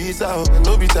people visa out.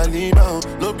 No be Taliban,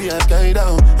 no be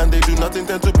Al-Qaeda, and they do not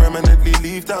intend to permanently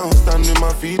leave town. Stand with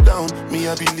my feet down, me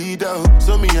I be leader.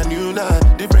 So me and you now,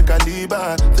 different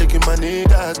caliber. Taking my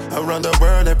niggas around the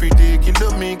world every day. Kilo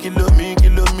me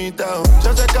down.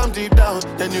 Just like I'm deep down,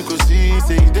 then you could see,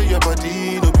 say they your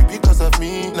body, no be because of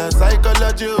me. Now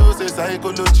psychology, say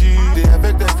psychology, they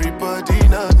affect everybody,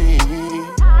 not me.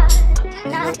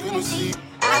 Not gonna see,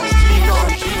 I was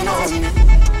cheating on me.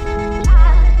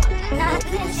 Not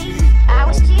gonna see, I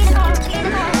was cheating on me.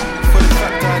 For the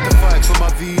fact I had to fight for my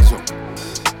visa,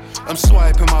 I'm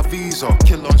swiping my visa.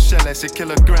 Kill on shell, I say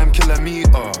kilogram,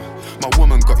 kilometer. My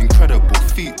woman got incredible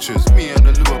features. Me and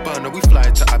the little burner, we fly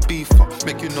to Ibiza.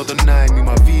 Make you know the 9, me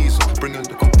my visa. Bring a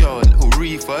little girl, a little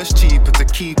reefer. It's cheaper to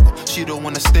keep her. She don't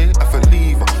wanna stay, I feel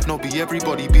leave her. No be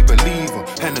everybody be believer.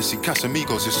 Hennessy,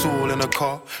 Casamigos, it's all in a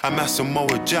car. I'm at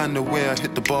Samoa Jan, the way I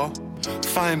hit the bar.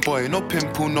 Fine boy, no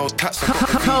pimple, no tats. I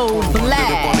got a Cold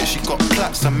Black. bonnet, she got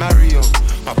plaits. I marry her.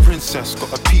 My princess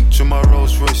got a peach and my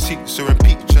Rolls Royce seats are in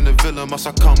peach. And the villa must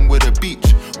have come with a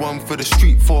beach. One for the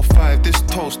street, 4-5. This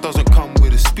toast doesn't come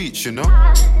with a speech, you know.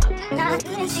 Not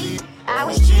gonna see, I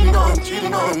was cheating on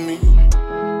me.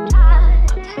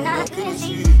 Not gonna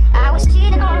see, I was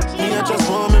cheating on me. Me, I just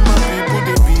want me my people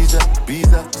they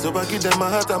visa. So I give them my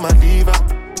heart and my liver.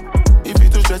 If you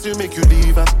too stress, you make you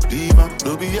leave her.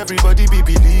 Don't be everybody be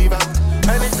believer.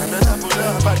 Anytime that I pull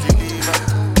up, I deliver.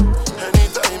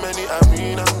 Anytime, any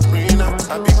arena,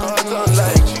 I be caught on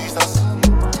like Jesus.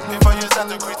 Before you start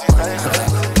to criticize,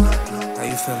 how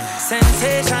you feeling?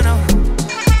 Sensational.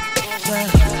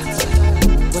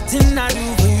 What didn't I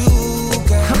do for you,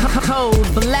 girl? Cold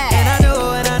Black. And I know.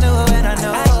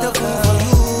 Act the fool for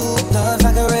you. Love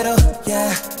like a riddle,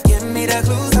 yeah. Give me the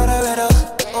clues of the riddle.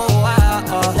 Oh wow,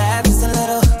 laugh just a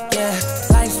little, yeah.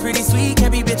 Life's pretty sweet, can't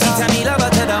be bitchy. Tell me love her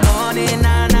to the morning,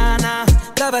 nah.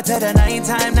 Love her to the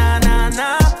nighttime, nah.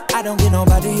 I don't get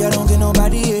nobody, yeah.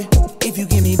 If you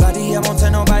give me body, I won't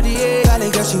tell nobody, yeah. Valley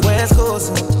girl, she wears clothes.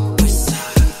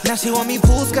 Now she want me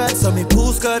pool skirt, so me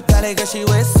pool skirt. Valley girl, she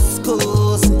wears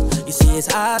schools. You see, it's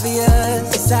obvious.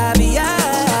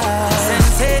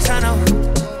 Sensational,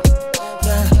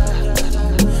 yeah.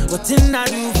 What didn't I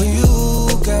do for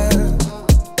you, girl?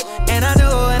 And I know.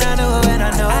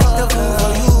 Act the fool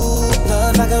for you.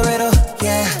 Love like a riddle,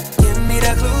 yeah. Give me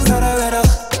the clues of the riddle.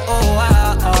 Oh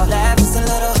wow, laugh just a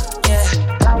little, yeah.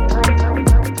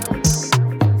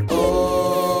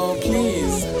 oh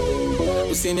please,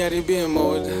 usiniharibie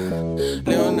mood.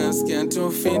 Leo nasikia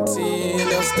tu fiti,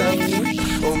 leo staki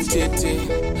umtiti.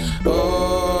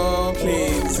 Oh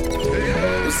please,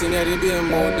 usiniharibie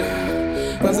mood.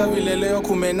 Kwanza vile leo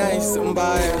kume nice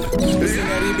mbaya,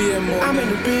 usiniharibie mood. I'm in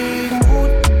a big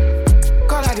mood,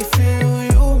 cause I feel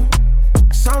you.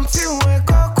 Something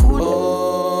wake up cool.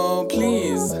 Oh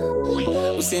please,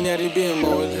 usiniharibie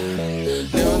mood.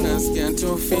 Leo nasikia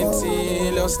tu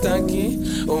fiti, leo staki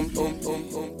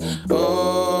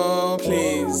oh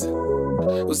please,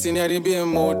 usiniharibie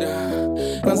mood.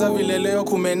 Kwanza vile leo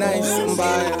kume nice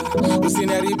mbaya,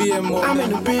 usiniharibie mood. I'm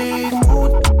in a big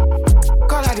mood,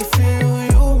 cause I feel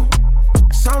you.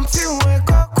 Something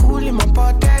wake up cool in my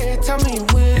body, tell me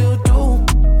will do.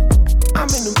 I'm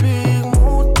in a big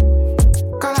mood,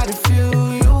 cause I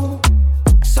feel you.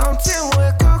 Something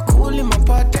wake up cool in my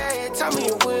body, tell me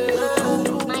will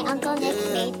do. My uncle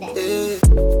just made this.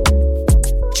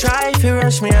 Try if you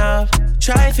rush me off,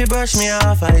 try if you brush me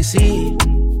off, I see.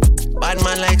 Bad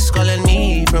man likes calling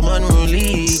me from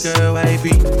unruly, girl, why be?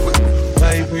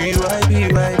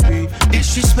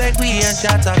 Disrespect we and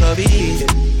shots I go be.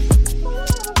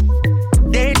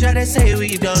 They try to say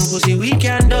we done, pussy we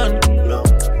can done.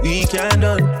 We can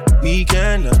done, we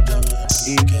cannot done,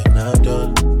 we cannot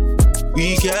done.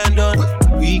 We can done,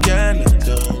 we cannot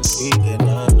done, we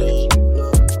cannot done.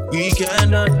 We can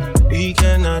done, we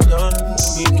cannot done,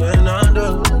 we cannot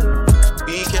done.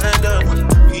 We can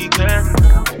done, we can.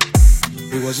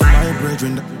 It wasn't my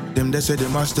brethren. Them they said they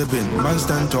must have been. Man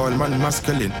stand tall, man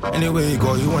masculine. Anyway you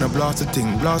go, you wanna blast the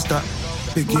thing. Blast that,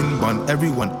 picking bun,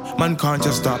 everyone. Man can't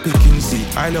just start picking seed.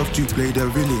 I love to play the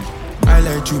villain. I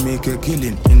like to make a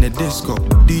killing in the disco.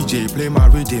 DJ play my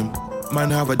rhythm.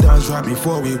 Man have a dance right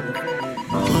before we.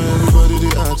 Everybody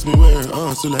they ask me where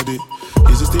hustle I did.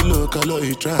 Is it still local or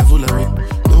you travel away?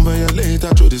 Don't violate, I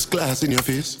throw this glass in your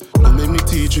face. Don't make me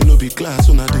teach you no big class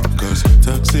on I did. Cause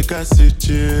toxic acid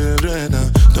children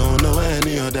don't know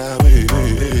any other way.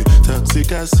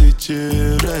 Toxic acid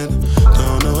children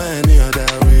don't know any other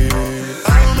way.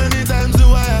 How many times do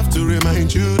I have to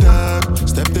remind you that?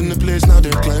 Stepped in the place, now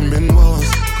they're climbing walls.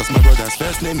 Cause my brother's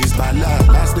first name is Bala,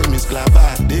 last name is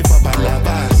Clava. They for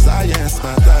Balaba, science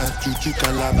matter, Chuchu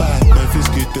Calaba. My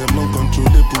fist get them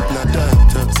uncontrollable bladder.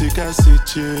 Toxic acid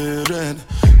children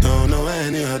don't know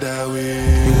any other way.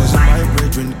 It wasn't my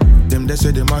brethren. Them they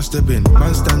said they must have been.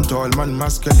 Man stand tall, man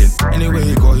masculine. Anyway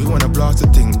you go, you wanna blast the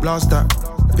thing. Blast that,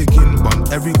 picking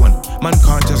bun, everyone. Man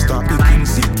can't just start picking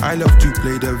seed. I love to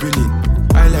play the villain.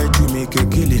 I like to make a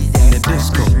killing in the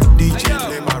disco. DJ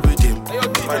play my rhythm.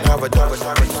 Man have a dance.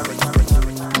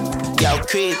 Yo,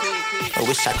 Creed, I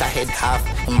wish I head half.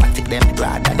 I take them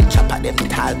broad and the chopper them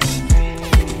tag.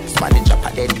 Somebody drop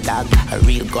a dead dog. A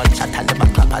real gunshot and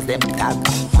never clap as them tag.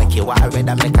 Make you war red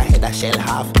and make a head a shell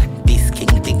half. This king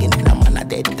digging in a man a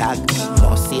dead tag.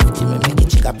 No safety, me make it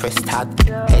chigga press tag.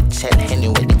 Head shell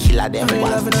anyway, the killer them I'm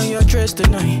loving on your dress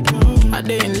tonight. I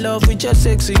dey in love with your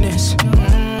sexiness.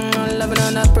 I'm loving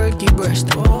on that perky breast.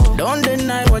 Don't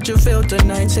deny what you feel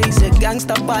tonight. Say it's a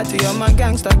gangster party, I'm a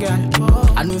gangster guy.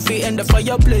 And if we end the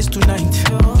fireplace tonight,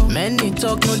 many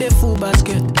talk, no they full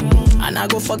basket. And I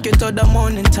go fuck you till the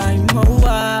morning time. Oh,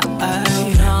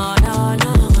 no.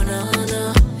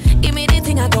 Give me the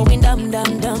thing I going dumb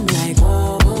like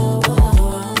whoa.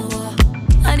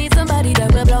 I need somebody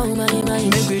that will blow my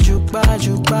mind. Make we juke bad,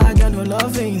 girl, no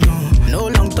loving, no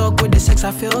long talk with the sex,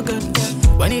 I feel good.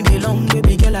 When it be long,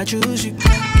 baby girl, I choose you.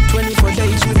 24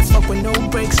 days, we fuck with no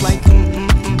breaks, like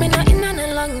Me not in on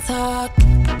a long talk.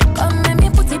 Come let me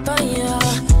put it on ya.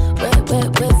 Wait,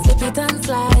 slip it and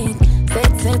slide.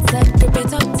 Set, grip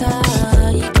it up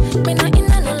tight. Me not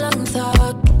in on a long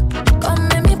talk. Come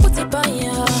let me put it on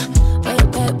ya. Wait,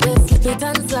 slip it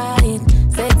and slide.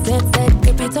 Set,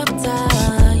 grip it up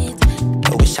tight. I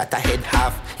wish I head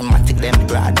half. I take them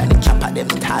broad and the chopper them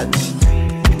tag.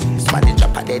 Somebody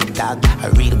drop a dead dog. A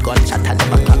real gunshot and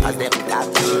never clap as them tag.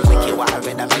 Make you war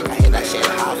red and make a head a shell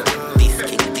half. This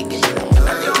king digging in a man a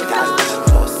dead dog.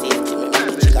 No safety, me make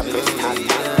it chigga press tag.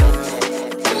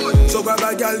 So grab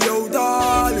a girl, yo,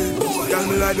 darling. Girl,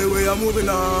 me like the way you're moving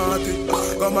on it.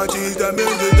 Come and cheese them in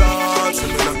the dance.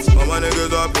 All my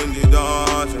niggas up in the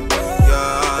dance.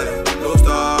 Yeah, no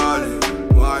stalling.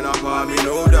 Why not for me,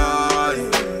 no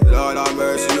darling? Lord have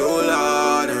mercy, oh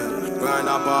Lord. Why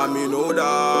not for me, no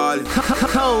darling?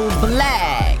 Cold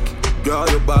black. Girl,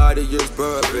 your body is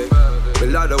perfect. A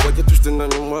lot of what you're twisting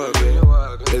and you're working.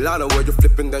 A lot of what you're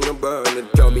flipping and you're burning.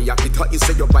 Tell me, I can thought you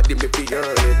said your body make me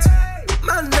earn it.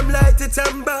 Man, them light it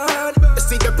and burn. I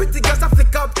see the pretty girls, I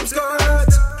flick up them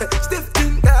skirts. Stiff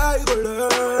thing, I go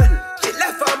learn. She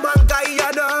left a man guy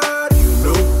and her. You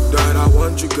know that I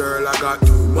want you, girl, I got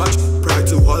to much. Pride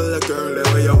to hold a girl, the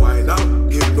way you wind up.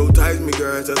 Hypnotize me,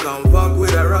 girl, to come fuck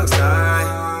with a rock star.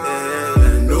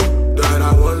 Yeah, no, that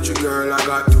I want you, girl, I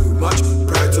got too much.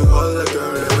 Pride to hold a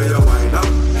girl, the way you wind up.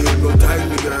 Hypnotize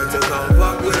me, girl, to come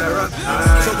fuck with a rock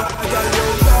star. So I got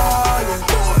your darling.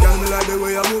 Tell me like the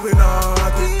way you're moving on.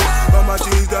 But my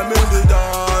cheese got me in the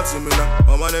dance. Me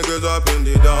now, all my niggas up in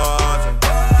the dance.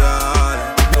 Darling,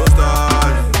 no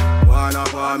stalling. Wanna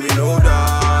for me, no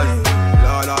darling.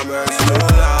 Lord have mercy, no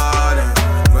darling.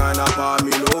 Wanna for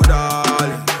me, no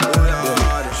darling.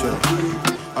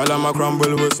 I like my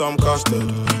crumble with some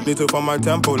custard. Need to find my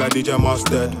tempo like DJ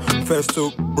Mustard. First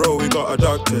took, bro, we got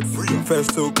adopted.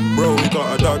 First took, bro, we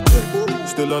got adopted.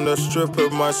 Still on the strip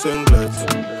of my singlet.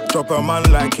 Drop a man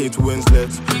like Kate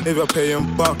Winslet. If you're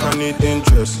paying back, I need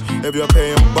interest. If you're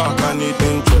paying back, I need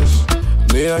interest.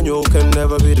 Me and you can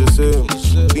never be the same.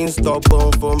 Been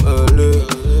stubborn from early.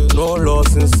 No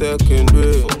loss in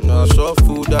secondary. Now short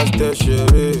food, that's the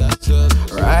shit.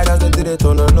 Right as they did it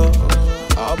on the law.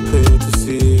 I'll pay to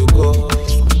see you go.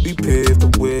 We paved the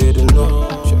way to know.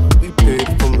 We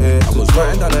paved from here. I was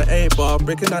writing down an 8 bar,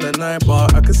 breaking down a 9 bar.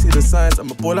 I can see the signs, I'm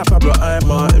a ball like Pablo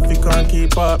Aimar. If you can't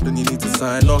keep up, then you need to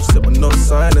sign off. Sit with no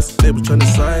signers, they were trying to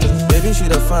sign us. Baby, she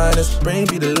the finest, brain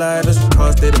be the livest.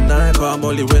 Can't stay the night, but I'm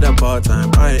only with her part time.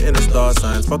 I ain't in the star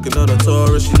signs, fucking on a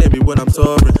tourist. She name me when I'm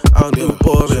touring, I don't do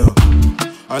boring.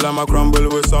 I like my crumble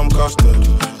with some custard.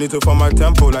 Need to find my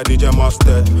tempo like DJ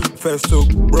Mustard. First took,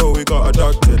 bro, we got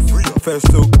adopted.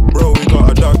 First took, bro, we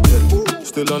got adopted.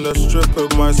 Still on the strip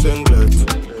of my singlet.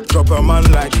 Drop a man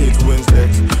like Kate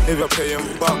Winslet. If you're paying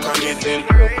back, I need it.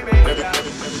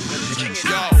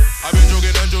 Yo, I've been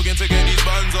jogging to get these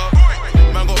bands up.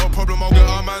 Man got a problem, I'll get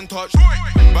our man touched.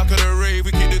 Back of the rave,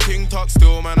 we keep the ting tuck.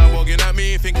 Still, man, I'm bugging at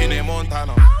me, thinking they're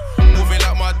Montana. Moving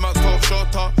like Mad Max, top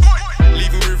shotter.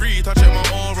 Leaving with retouch at my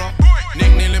aura.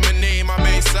 Nickname my name, I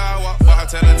may sour. But I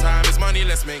tell her time is money,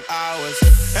 let's make hours.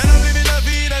 And I'm living la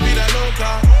vida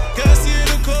loca. Girl, see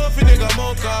the coffee, nigga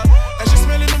mocha. And she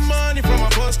smelling the money from my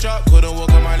first drop. Couldn't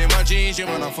walk a mile in my jeans, yeah,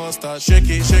 when I first start. Shake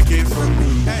it for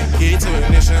me. Key to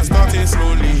ignition, starting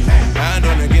slowly. Hand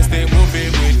on against they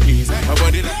moving with ease. My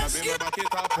body like a baby, back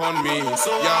it up on me.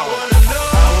 So yo, I wanna know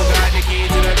how got the key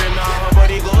to the rim now. My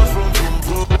body goes from vroom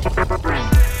vroom.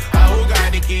 How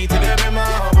got the key to the rim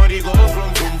now. My body goes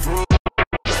from vroom vroom.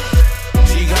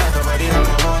 She got the body like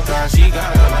a motor. She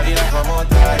got the body like a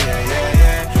motor. Yeah, yeah,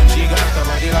 yeah. She got the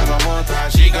body like a motor.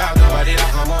 She got the body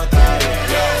like a motor.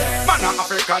 Yeah, yeah. Man, an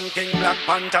African king, Black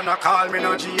Panther, no call me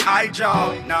no G.I.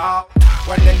 Joe. No.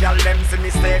 When the girl them see me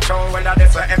stage show, well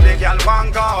that's where every girl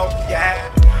want go. Yeah.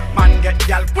 Man get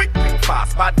girl quick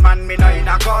fast, bad man me no in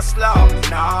a go slow.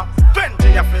 No.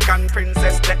 20 African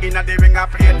princess they in a the ring a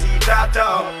play teacher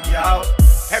too. Yo.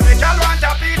 Every girl want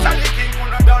a piece of the king, who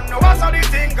no don't know how the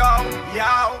thing go.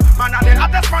 Yo. Man a the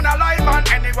hottest man alive, and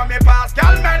anywhere me pass,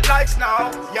 girl melt like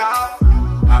snow. Yo.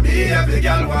 I me every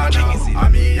girl want now. I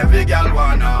me every girl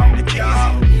want now. Yo.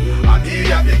 I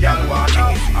me every girl want now.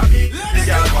 I me every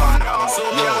girl want now. So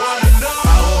yo,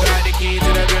 how got the key to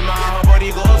the rim? Our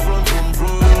body goes from vroom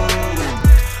vroom.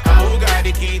 How got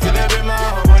the key to the rim?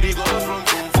 Our body goes from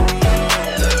vroom vroom.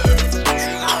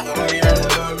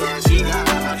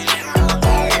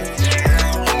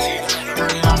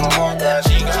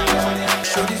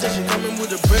 Shorty said she coming with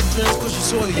the bread dress, cause she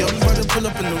saw a young brother pull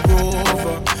up in the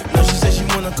Rover. Now she said she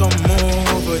wanna come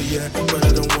over, yeah, but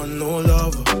I don't want no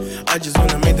lover. I just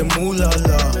wanna make the moolah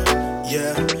la,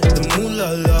 yeah, the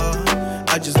moolah la.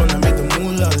 I just wanna make the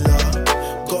moolah la.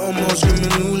 Got 'em all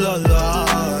screaming ooh la la,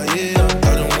 yeah.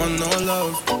 I don't want no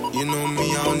love. You know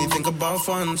me, I only think about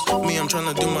funds. Me, I'm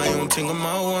tryna do my own thing on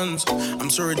my ones. I'm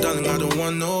sorry, darling, I don't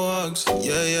want no hugs.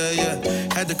 Yeah, yeah,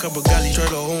 yeah. Had a couple galley try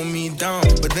to hold me down,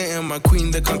 but they ain't my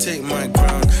queen, they can't take my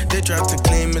crown. They tried to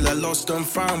claim it, I lost and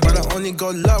found, but I only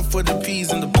got love for the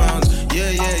peas and the pounds. Yeah,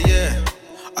 yeah, yeah.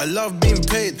 I love being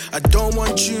paid. I don't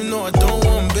want you, no, I don't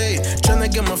want bait.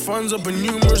 Tryna get my funds up in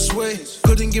numerous ways.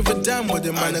 Couldn't give a damn what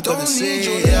the man I gotta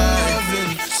say.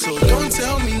 Loving, so don't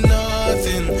tell me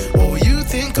nothing. Oh, you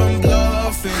think I'm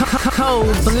bluffing?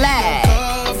 Cold black.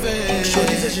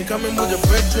 Shorty said she coming with a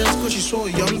bread dress, cause she saw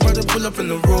a young brother pull up in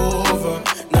the Rover.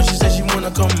 Now she said she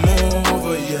wanna come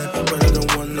over, yeah, but I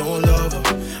don't want no lover.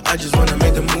 I just wanna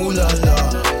make the moolah la,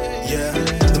 yeah,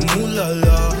 the moolah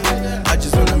la. I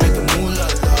just wanna make the moolah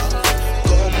la.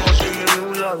 Come on, give me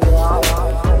moolah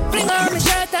la. Bring on my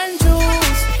shirt and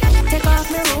shoes. Take off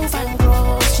my roof and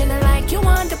clothes. Chillin' like you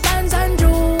want the pants and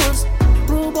jewels.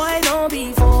 Rude boy, don't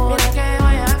be fooled.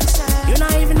 You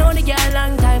not even know the girl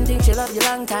long time. Think she love you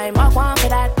long time. Walk one for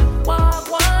that. Walk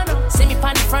one. See me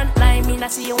on the front line. Me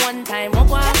not see you one time. Walk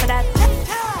one for that.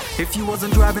 If you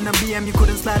wasn't driving a BM, you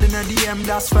couldn't slide in a DM,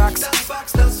 that's facts.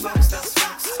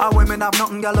 Our women have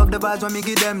nothing, girl, love the vibes when me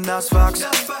give them, that's facts.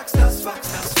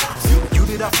 You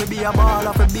did have to be a ball,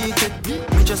 have to beat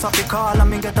it. Me just have to call and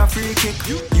me get a free kick.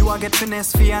 You a get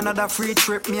finesse for another free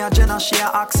trip. Me a Jenna share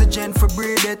oxygen for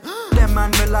breathe it. Them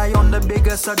man rely on the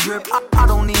biggest a drip. I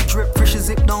don't need drip, fish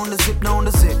zip down the zip, down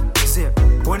the zip.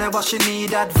 Whenever she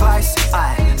need advice,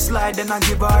 I slide and I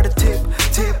give her the tip.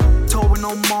 Towing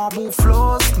on marble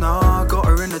floors, nah. Got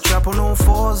her in the trap on all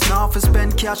fours, now for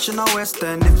spend cash in the West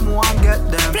End if more I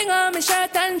get them. Bring on me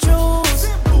shirt and shoes,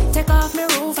 take off me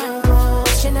roof and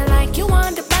clothes. She not like you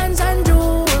want the pants and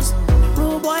jewels.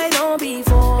 Rude boy don't be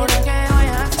fooled. You don't care how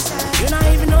you have to say. You not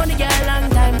even know the girl long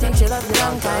time, think she love you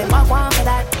long time. Walk one for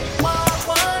that, walk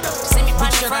one. See me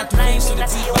on the front line,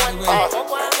 let's see you one.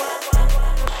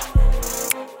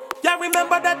 Yeah,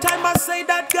 remember that time I say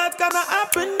that God gonna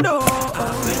happen though.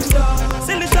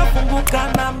 Silly shop from book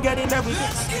and I'm getting everything.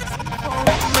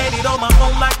 Made it on my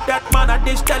own like that, man. I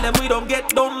just tell them we don't get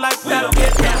done like that.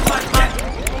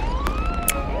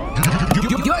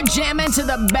 You're jamming to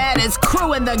the baddest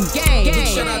crew in the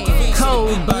game.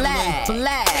 Code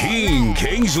Black. King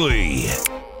Kingsley.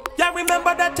 Yeah,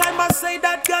 remember that time I say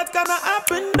that God gonna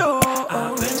happen though.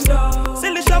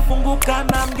 Silly shop from book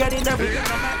and I'm getting everything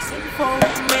I'm asking for.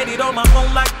 Made it on my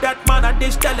own like that, man. I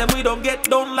just tell them we don't get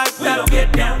done like that.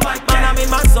 Man, I'm in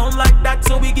my zone like that,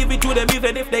 so we give it to them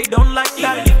even if they don't like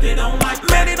that. Made it on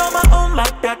my own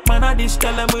like that, man. I just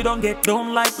tell them we don't get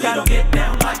done like that.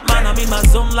 Man, I'm in my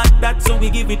zone like that, so we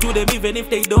give it to them even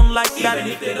if they don't like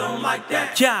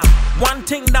that. Yeah, one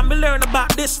thing that me learn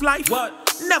about this life.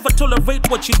 Never tolerate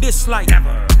what you dislike.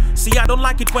 Never. See, I don't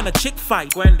like it when a chick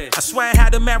fight. I swear I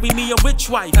had to marry me a rich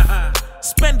wife.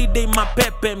 Spend the day my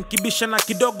pepem kibisha na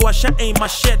kidogo asha aim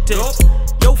machete.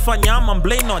 Yo fanya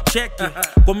mamble no cheki.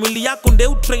 Kwa mwili yako nde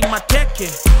utrain mateke.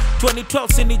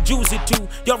 2012 sini juicy too.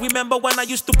 Y'all remember when I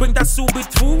used to bring that subi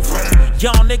through?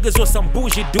 Y'all niggas was some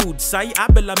bougie dudes. Sai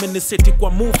Abel, I'm in the city kwa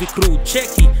movie crew.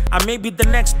 Checky, I may be the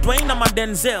next Dwayne, I'm a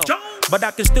Denzel. But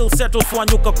I can still settle for a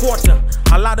nuka quarter.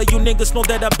 A lot of you niggas know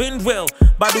that I've been real.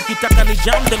 Bado kitaka ni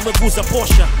jam, then weguza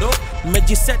Porsche.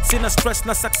 Meji set sina stress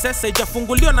na success. Eja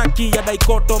fungulio na kia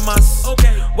dichotomous.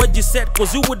 Weji set,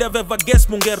 cause you would have ever guessed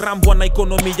munge rambwa na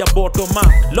economy ya bottom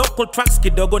up. Local tracks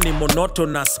kidogo ni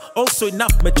monotonous. Also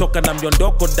enough mechoka na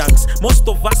myondoko dance. Most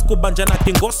of us kubanja na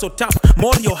kingoso tough.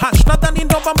 Morio hash, nadhani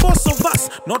ndo bamboso vas.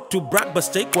 Not to brag but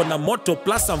stake wana moto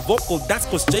plus and vocal. That's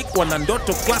cause stake wana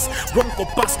ndoto class. Bronco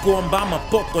pass kuambama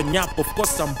poko nyap. Of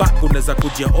course I'm back uneza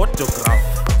kujia autograph.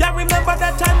 Yeah, remember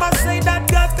that time I say that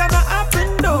God gonna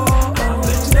happen though.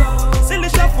 Silly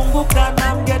shop from book and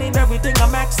I'm getting everything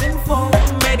I'm asking for.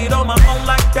 Made it on my own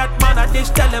like that, man. I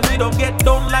just tell them we don't get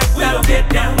done like that.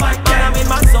 Man, I'm in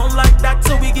my zone like that,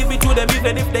 so we give it to them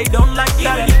even if they don't like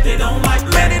that. Made it on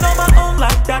my own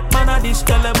like that, man. I just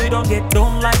tell them we don't get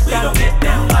done like that.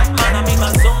 Man, I'm in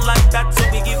my zone like that, so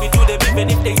we give it to them even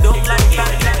if they don't like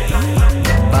that.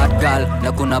 Bad girl,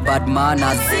 na kuna bad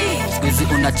manners. Squeezy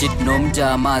una cheat no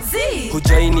mjamas.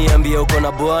 Kujaini ambia uko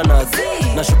na bwana.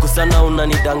 Nashuku sana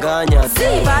unanidanganya.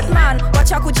 Batman,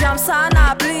 wacha kujam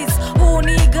sana please.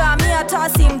 Uniga mi hata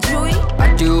simjui.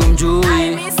 Ati umjui.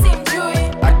 I miss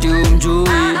simjui. Ati umjui.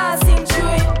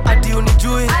 Simjui. Ati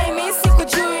unijui. I miss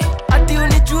sikujui. Ati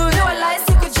unijui. Walai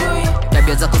sikujui.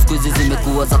 Tabia zako squeezy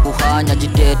zimekuwa za kuhanya.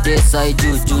 Jitete sai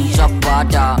juu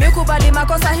nshapata. Mikubali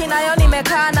makosa hinayo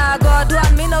nimekana. God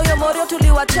one mina uyo morio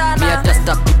tuliwachana. Mi hata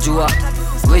sta kujua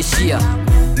weishia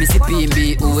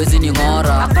misipimbi uwezi ni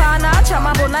ngora. Hapana acha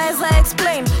mambo naeza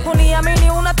explain.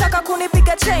 Uniamini unataka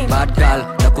kunipiga chain. Bad girl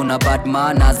na kuna bad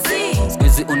manners.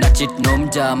 Squeezy una cheat no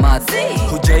mjamas.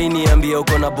 Kujaini ambia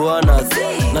uko na bwana.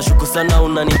 Nashuku sana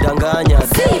unanidanganya.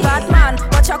 Batman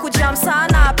wacha kujam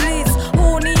sana please.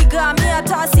 Uniga mi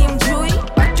hata simjui.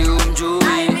 Ati umjui.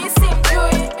 I miss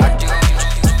simjui.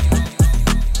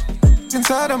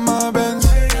 Inside of my Benz,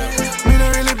 me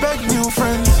don't really beg new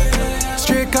friends.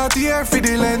 Straight out the air for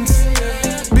the lens.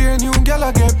 Be a new gal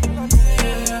I get.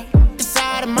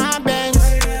 Inside of my Benz,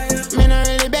 me don't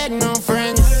really beg no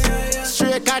friends.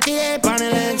 Straight out the air on the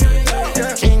lens.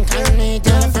 Drink and me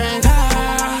tell a friend.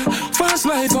 Fast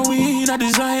life and we in a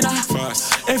designer.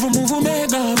 Fast. Every move we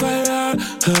make a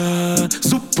viral.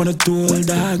 Soup on a tool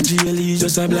dog, GLE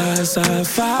just a blast off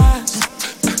fast.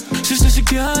 She said she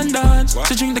can't dance.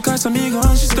 She drink the Casamigo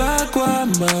and she start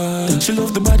guamba. She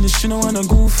love the badness, she don't wanna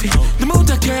goofy. The amount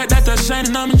of carrot that I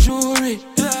shining on my jewelry.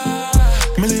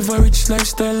 Me live a rich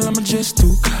lifestyle, I'm just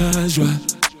too casual.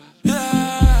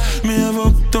 Me have a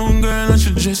uptown girl and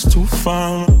she just too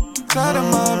far. Side of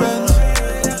my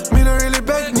Benz, me don't really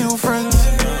beg new friends.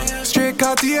 Straight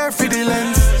out the air for the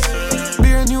lens.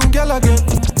 all again.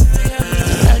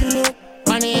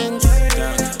 Money ends,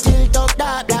 tilt up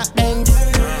that black bend.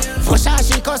 For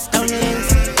Shashi custom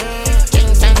lens.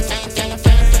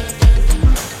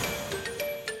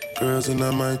 Girls in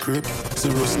my crib,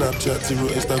 zero Snapchat, zero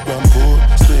Instagram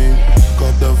posting.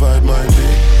 Got the vibe, my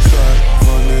big style,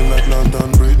 falling like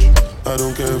London Bridge. I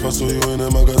don't care if I saw you in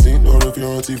a magazine or if you're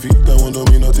on TV. That one don't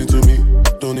mean nothing to me.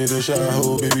 Don't need a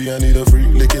shower, baby, I need a free.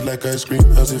 Lick it like ice cream,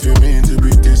 as if you mean to be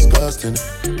disgusting.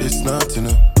 It's not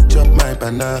enough. Chop my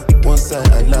banana, one side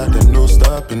I like and no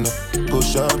stopping up. Go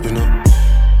shopping up,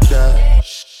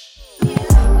 dash.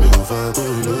 Move a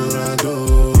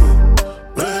Colorado.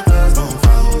 Breakfast don't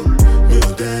foul.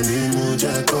 Milk Danny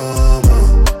Muja come.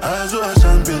 As well as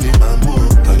champagne in my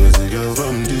mood. I guess a girl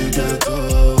from the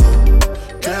ghetto.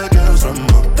 Girls from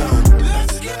uptown.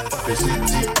 The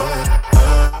city boy.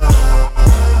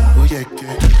 Oh yeah,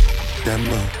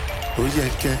 Dama. Oh yeah,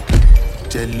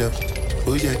 Jello.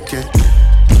 Oh yeah,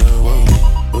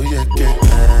 oh yeah,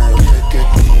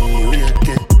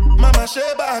 Mama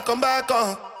Sheba, come back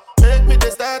on. Make me the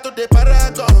start to the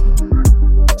paragon.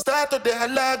 Start to the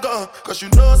halagon. Cause you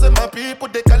know say my people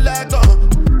they calagon.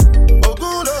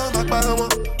 Ogulo Makbawa.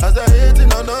 As I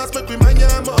hating on us, make we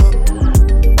manyamo.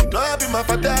 You know I be my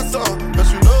father's son.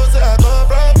 Cause you know say I come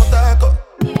from Potako.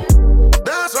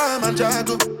 That's why I'm a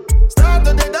jago. Start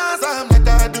to the dance, I'm like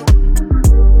I do.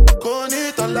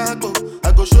 Koni Tolago.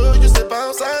 I go show you say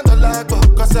bounce and the lago.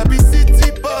 Cause I be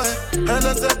city boy. And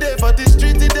as I day for the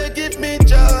street, they give me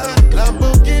joy.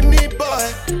 Lamborghini boy.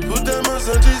 Put them on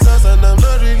some Jesus and I'm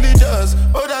not religious.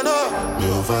 Oh, I know. Me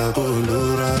over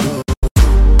Colorado.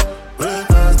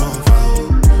 Breakfast don't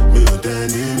foul. Me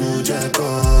Danny Muja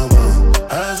come.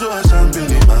 As well as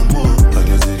champagne in my mood. I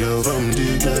guess the girl from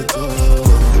the ghetto.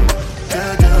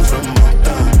 Girl from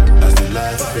uptown. That's the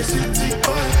life of a city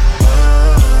boy.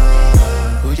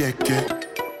 Oh yeah,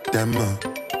 Dama.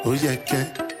 Oh yeah,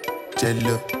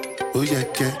 Jello. Oh yeah,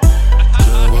 oh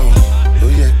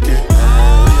yeah,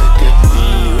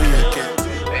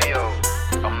 Hey yo,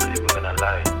 I'm not even gonna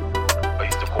lie. I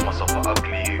used to call myself an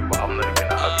ugly you, but I'm not even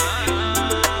an ugly you.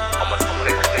 I'm an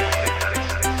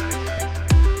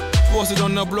posted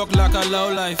on the block like a low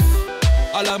life.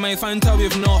 I like my Fanta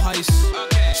with no ice.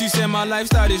 She said my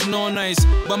lifestyle is no nice,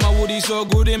 but my woody so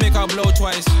good they make her blow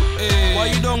twice. Hey, why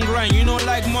you don't grind? You don't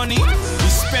like money? We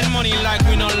spend money like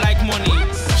we don't like money.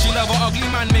 She love an ugly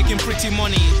man making pretty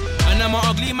money, and I'm an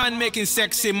ugly man making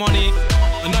sexy money.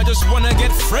 And I just wanna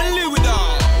get friendly with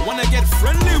her. Wanna get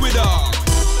friendly with her.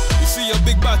 You see a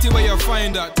big body where you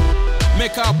find that.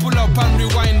 Make her pull up and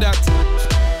rewind that.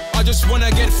 I just wanna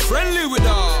get friendly with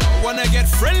her. Wanna get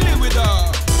friendly with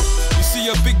her. You see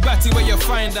a big body where you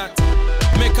find that.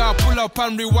 Make her pull up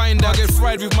and rewind that. Get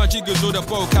fried with my jiggers so the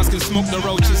podcast can smoke the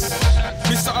roaches.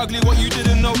 Mr. Ugly, what you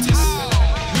didn't notice.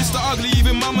 Mr. Ugly,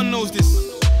 even mama knows this.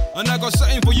 And I got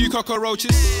something for you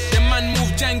cockroaches. The man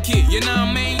move janky, you know what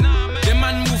I mean? The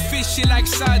man move fishy like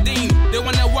sardine. They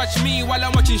wanna watch me while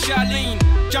I'm watching Charlene.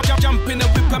 Jump in the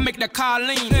whip and make the car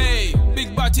lean. Hey,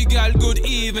 big body girl, good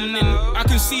evening. I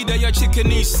can see that your chicken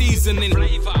needs seasoning.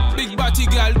 Big body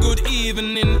girl, good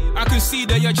evening. I can see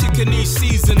that your chicken needs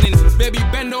seasoning. Baby,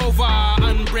 bend over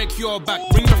and break your back.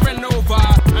 Bring your friend over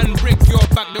and break your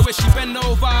back. The way she bend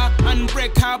over and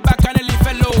break her back, I nearly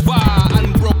fell over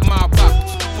and broke my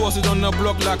back. Posted on the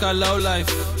block like a low life.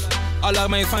 I like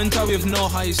my Fanta with no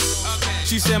ice.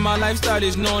 She said my lifestyle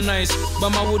is no nice, but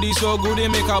my woody so good they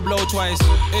make her blow twice.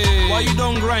 Hey, why you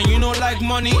don't grind? You don't like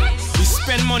money? We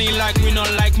spend money like we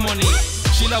don't like money.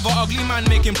 She love an ugly man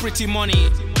making pretty money,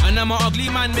 and I'm an ugly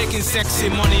man making sexy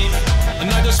money.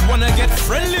 And I just wanna get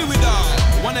friendly with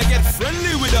her. Wanna get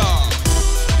friendly with her.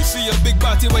 You see a big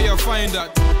body where you find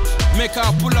that. Make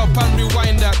her pull up and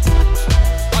rewind that.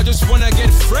 I just wanna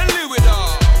get friendly with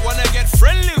her. Wanna get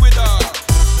friendly with her.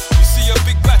 You see a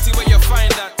big body where you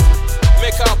find that.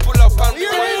 Make her pull up and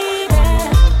rewind.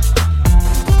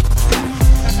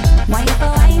 Why you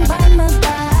wine by my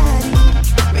body?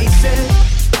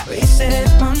 Race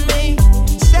it on me.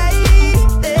 Stay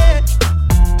there.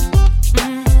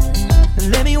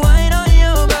 Let me wine on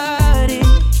your body.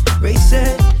 Race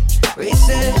it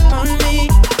on me.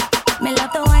 Me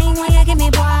love the wine when you give me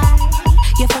boy.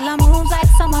 You full of moves like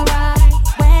samurai.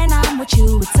 When I'm with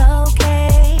you, it's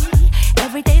okay.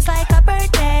 Every day's like a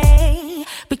birthday.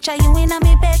 Picture you in a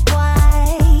me bed,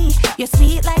 boy.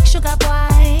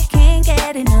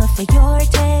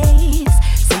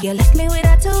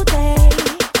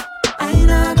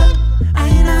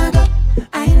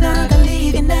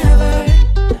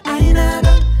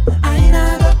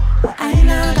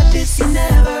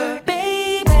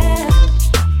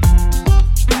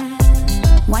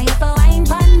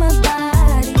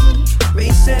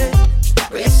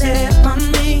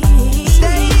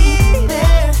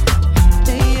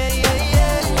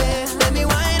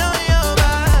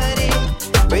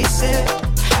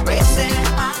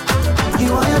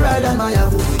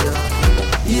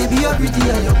 pretty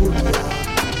and you're good,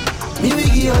 yeah. Me we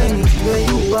give you anything where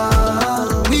you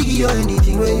are. We give you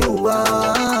anything where you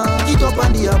are. Get up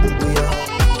on the abu,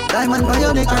 yeah. Diamond by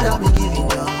your neck and that me giving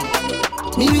ya.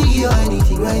 Me we give you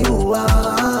anything where you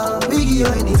are. We give you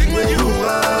anything where you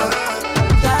are.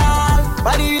 Girl,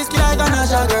 body risky like a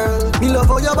Nasha girl. Me love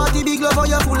for your body, big love for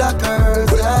your full of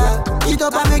curves, yeah. Get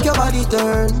up and make your body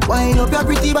turn. Wind up your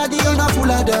pretty body in a full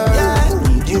of dirt, yeah.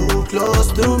 You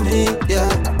close to me, yeah.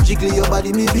 Jiggle your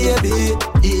body, me baby.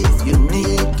 If you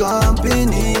need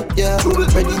company, yeah.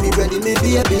 Ready me,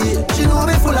 baby. She know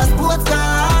me full of sports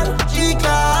car.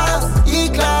 G-class,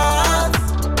 E-class.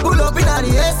 Pull up in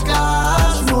the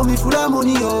S-class. She know me full of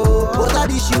money, oh. What a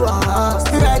dish you want?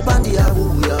 Right on the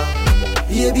abu, yeah.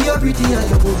 Baby, you're pretty and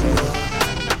you're good,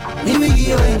 yeah. Me give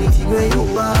you anything where you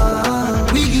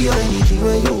want. We give you anything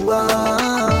where you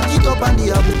want. Get up on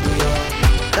the abu, yeah.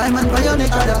 Diamond by your neck,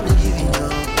 that me giving you.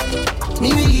 Me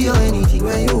give you anything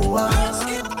where you want.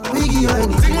 We give you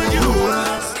anything where you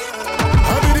want.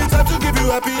 I'll be the type to give you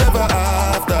happy ever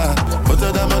after. Put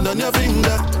a diamond on your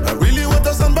finger. I really want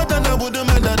a son, but then I wouldn't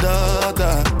mind a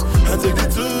daughter. I take the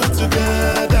two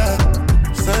together.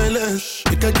 Silence,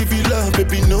 we can give you love,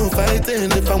 baby, no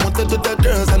fighting. If I wanted to the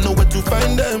girls, I know where to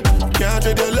find them. Can't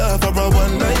trade your love for a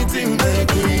one-night thing,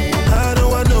 baby. I don't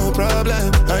want no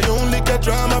problem. I only get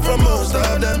drama from most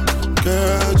of them.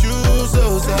 Girl, you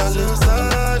so solid.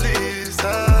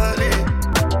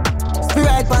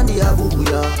 Right on the abu,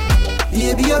 yeah.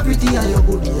 Baby, you're pretty and you're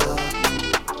good, yeah.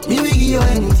 Me we give you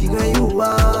anything where you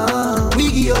want. We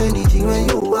give you anything where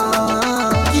you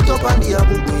want. Get up on the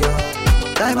abu,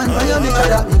 yeah. Diamond by your neck,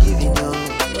 that me giving you.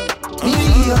 Me we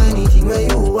give you anything where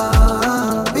you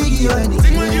want. We give you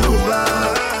anything where you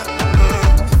want.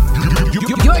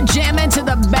 You're jamming to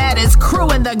the baddest crew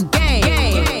in the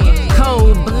game.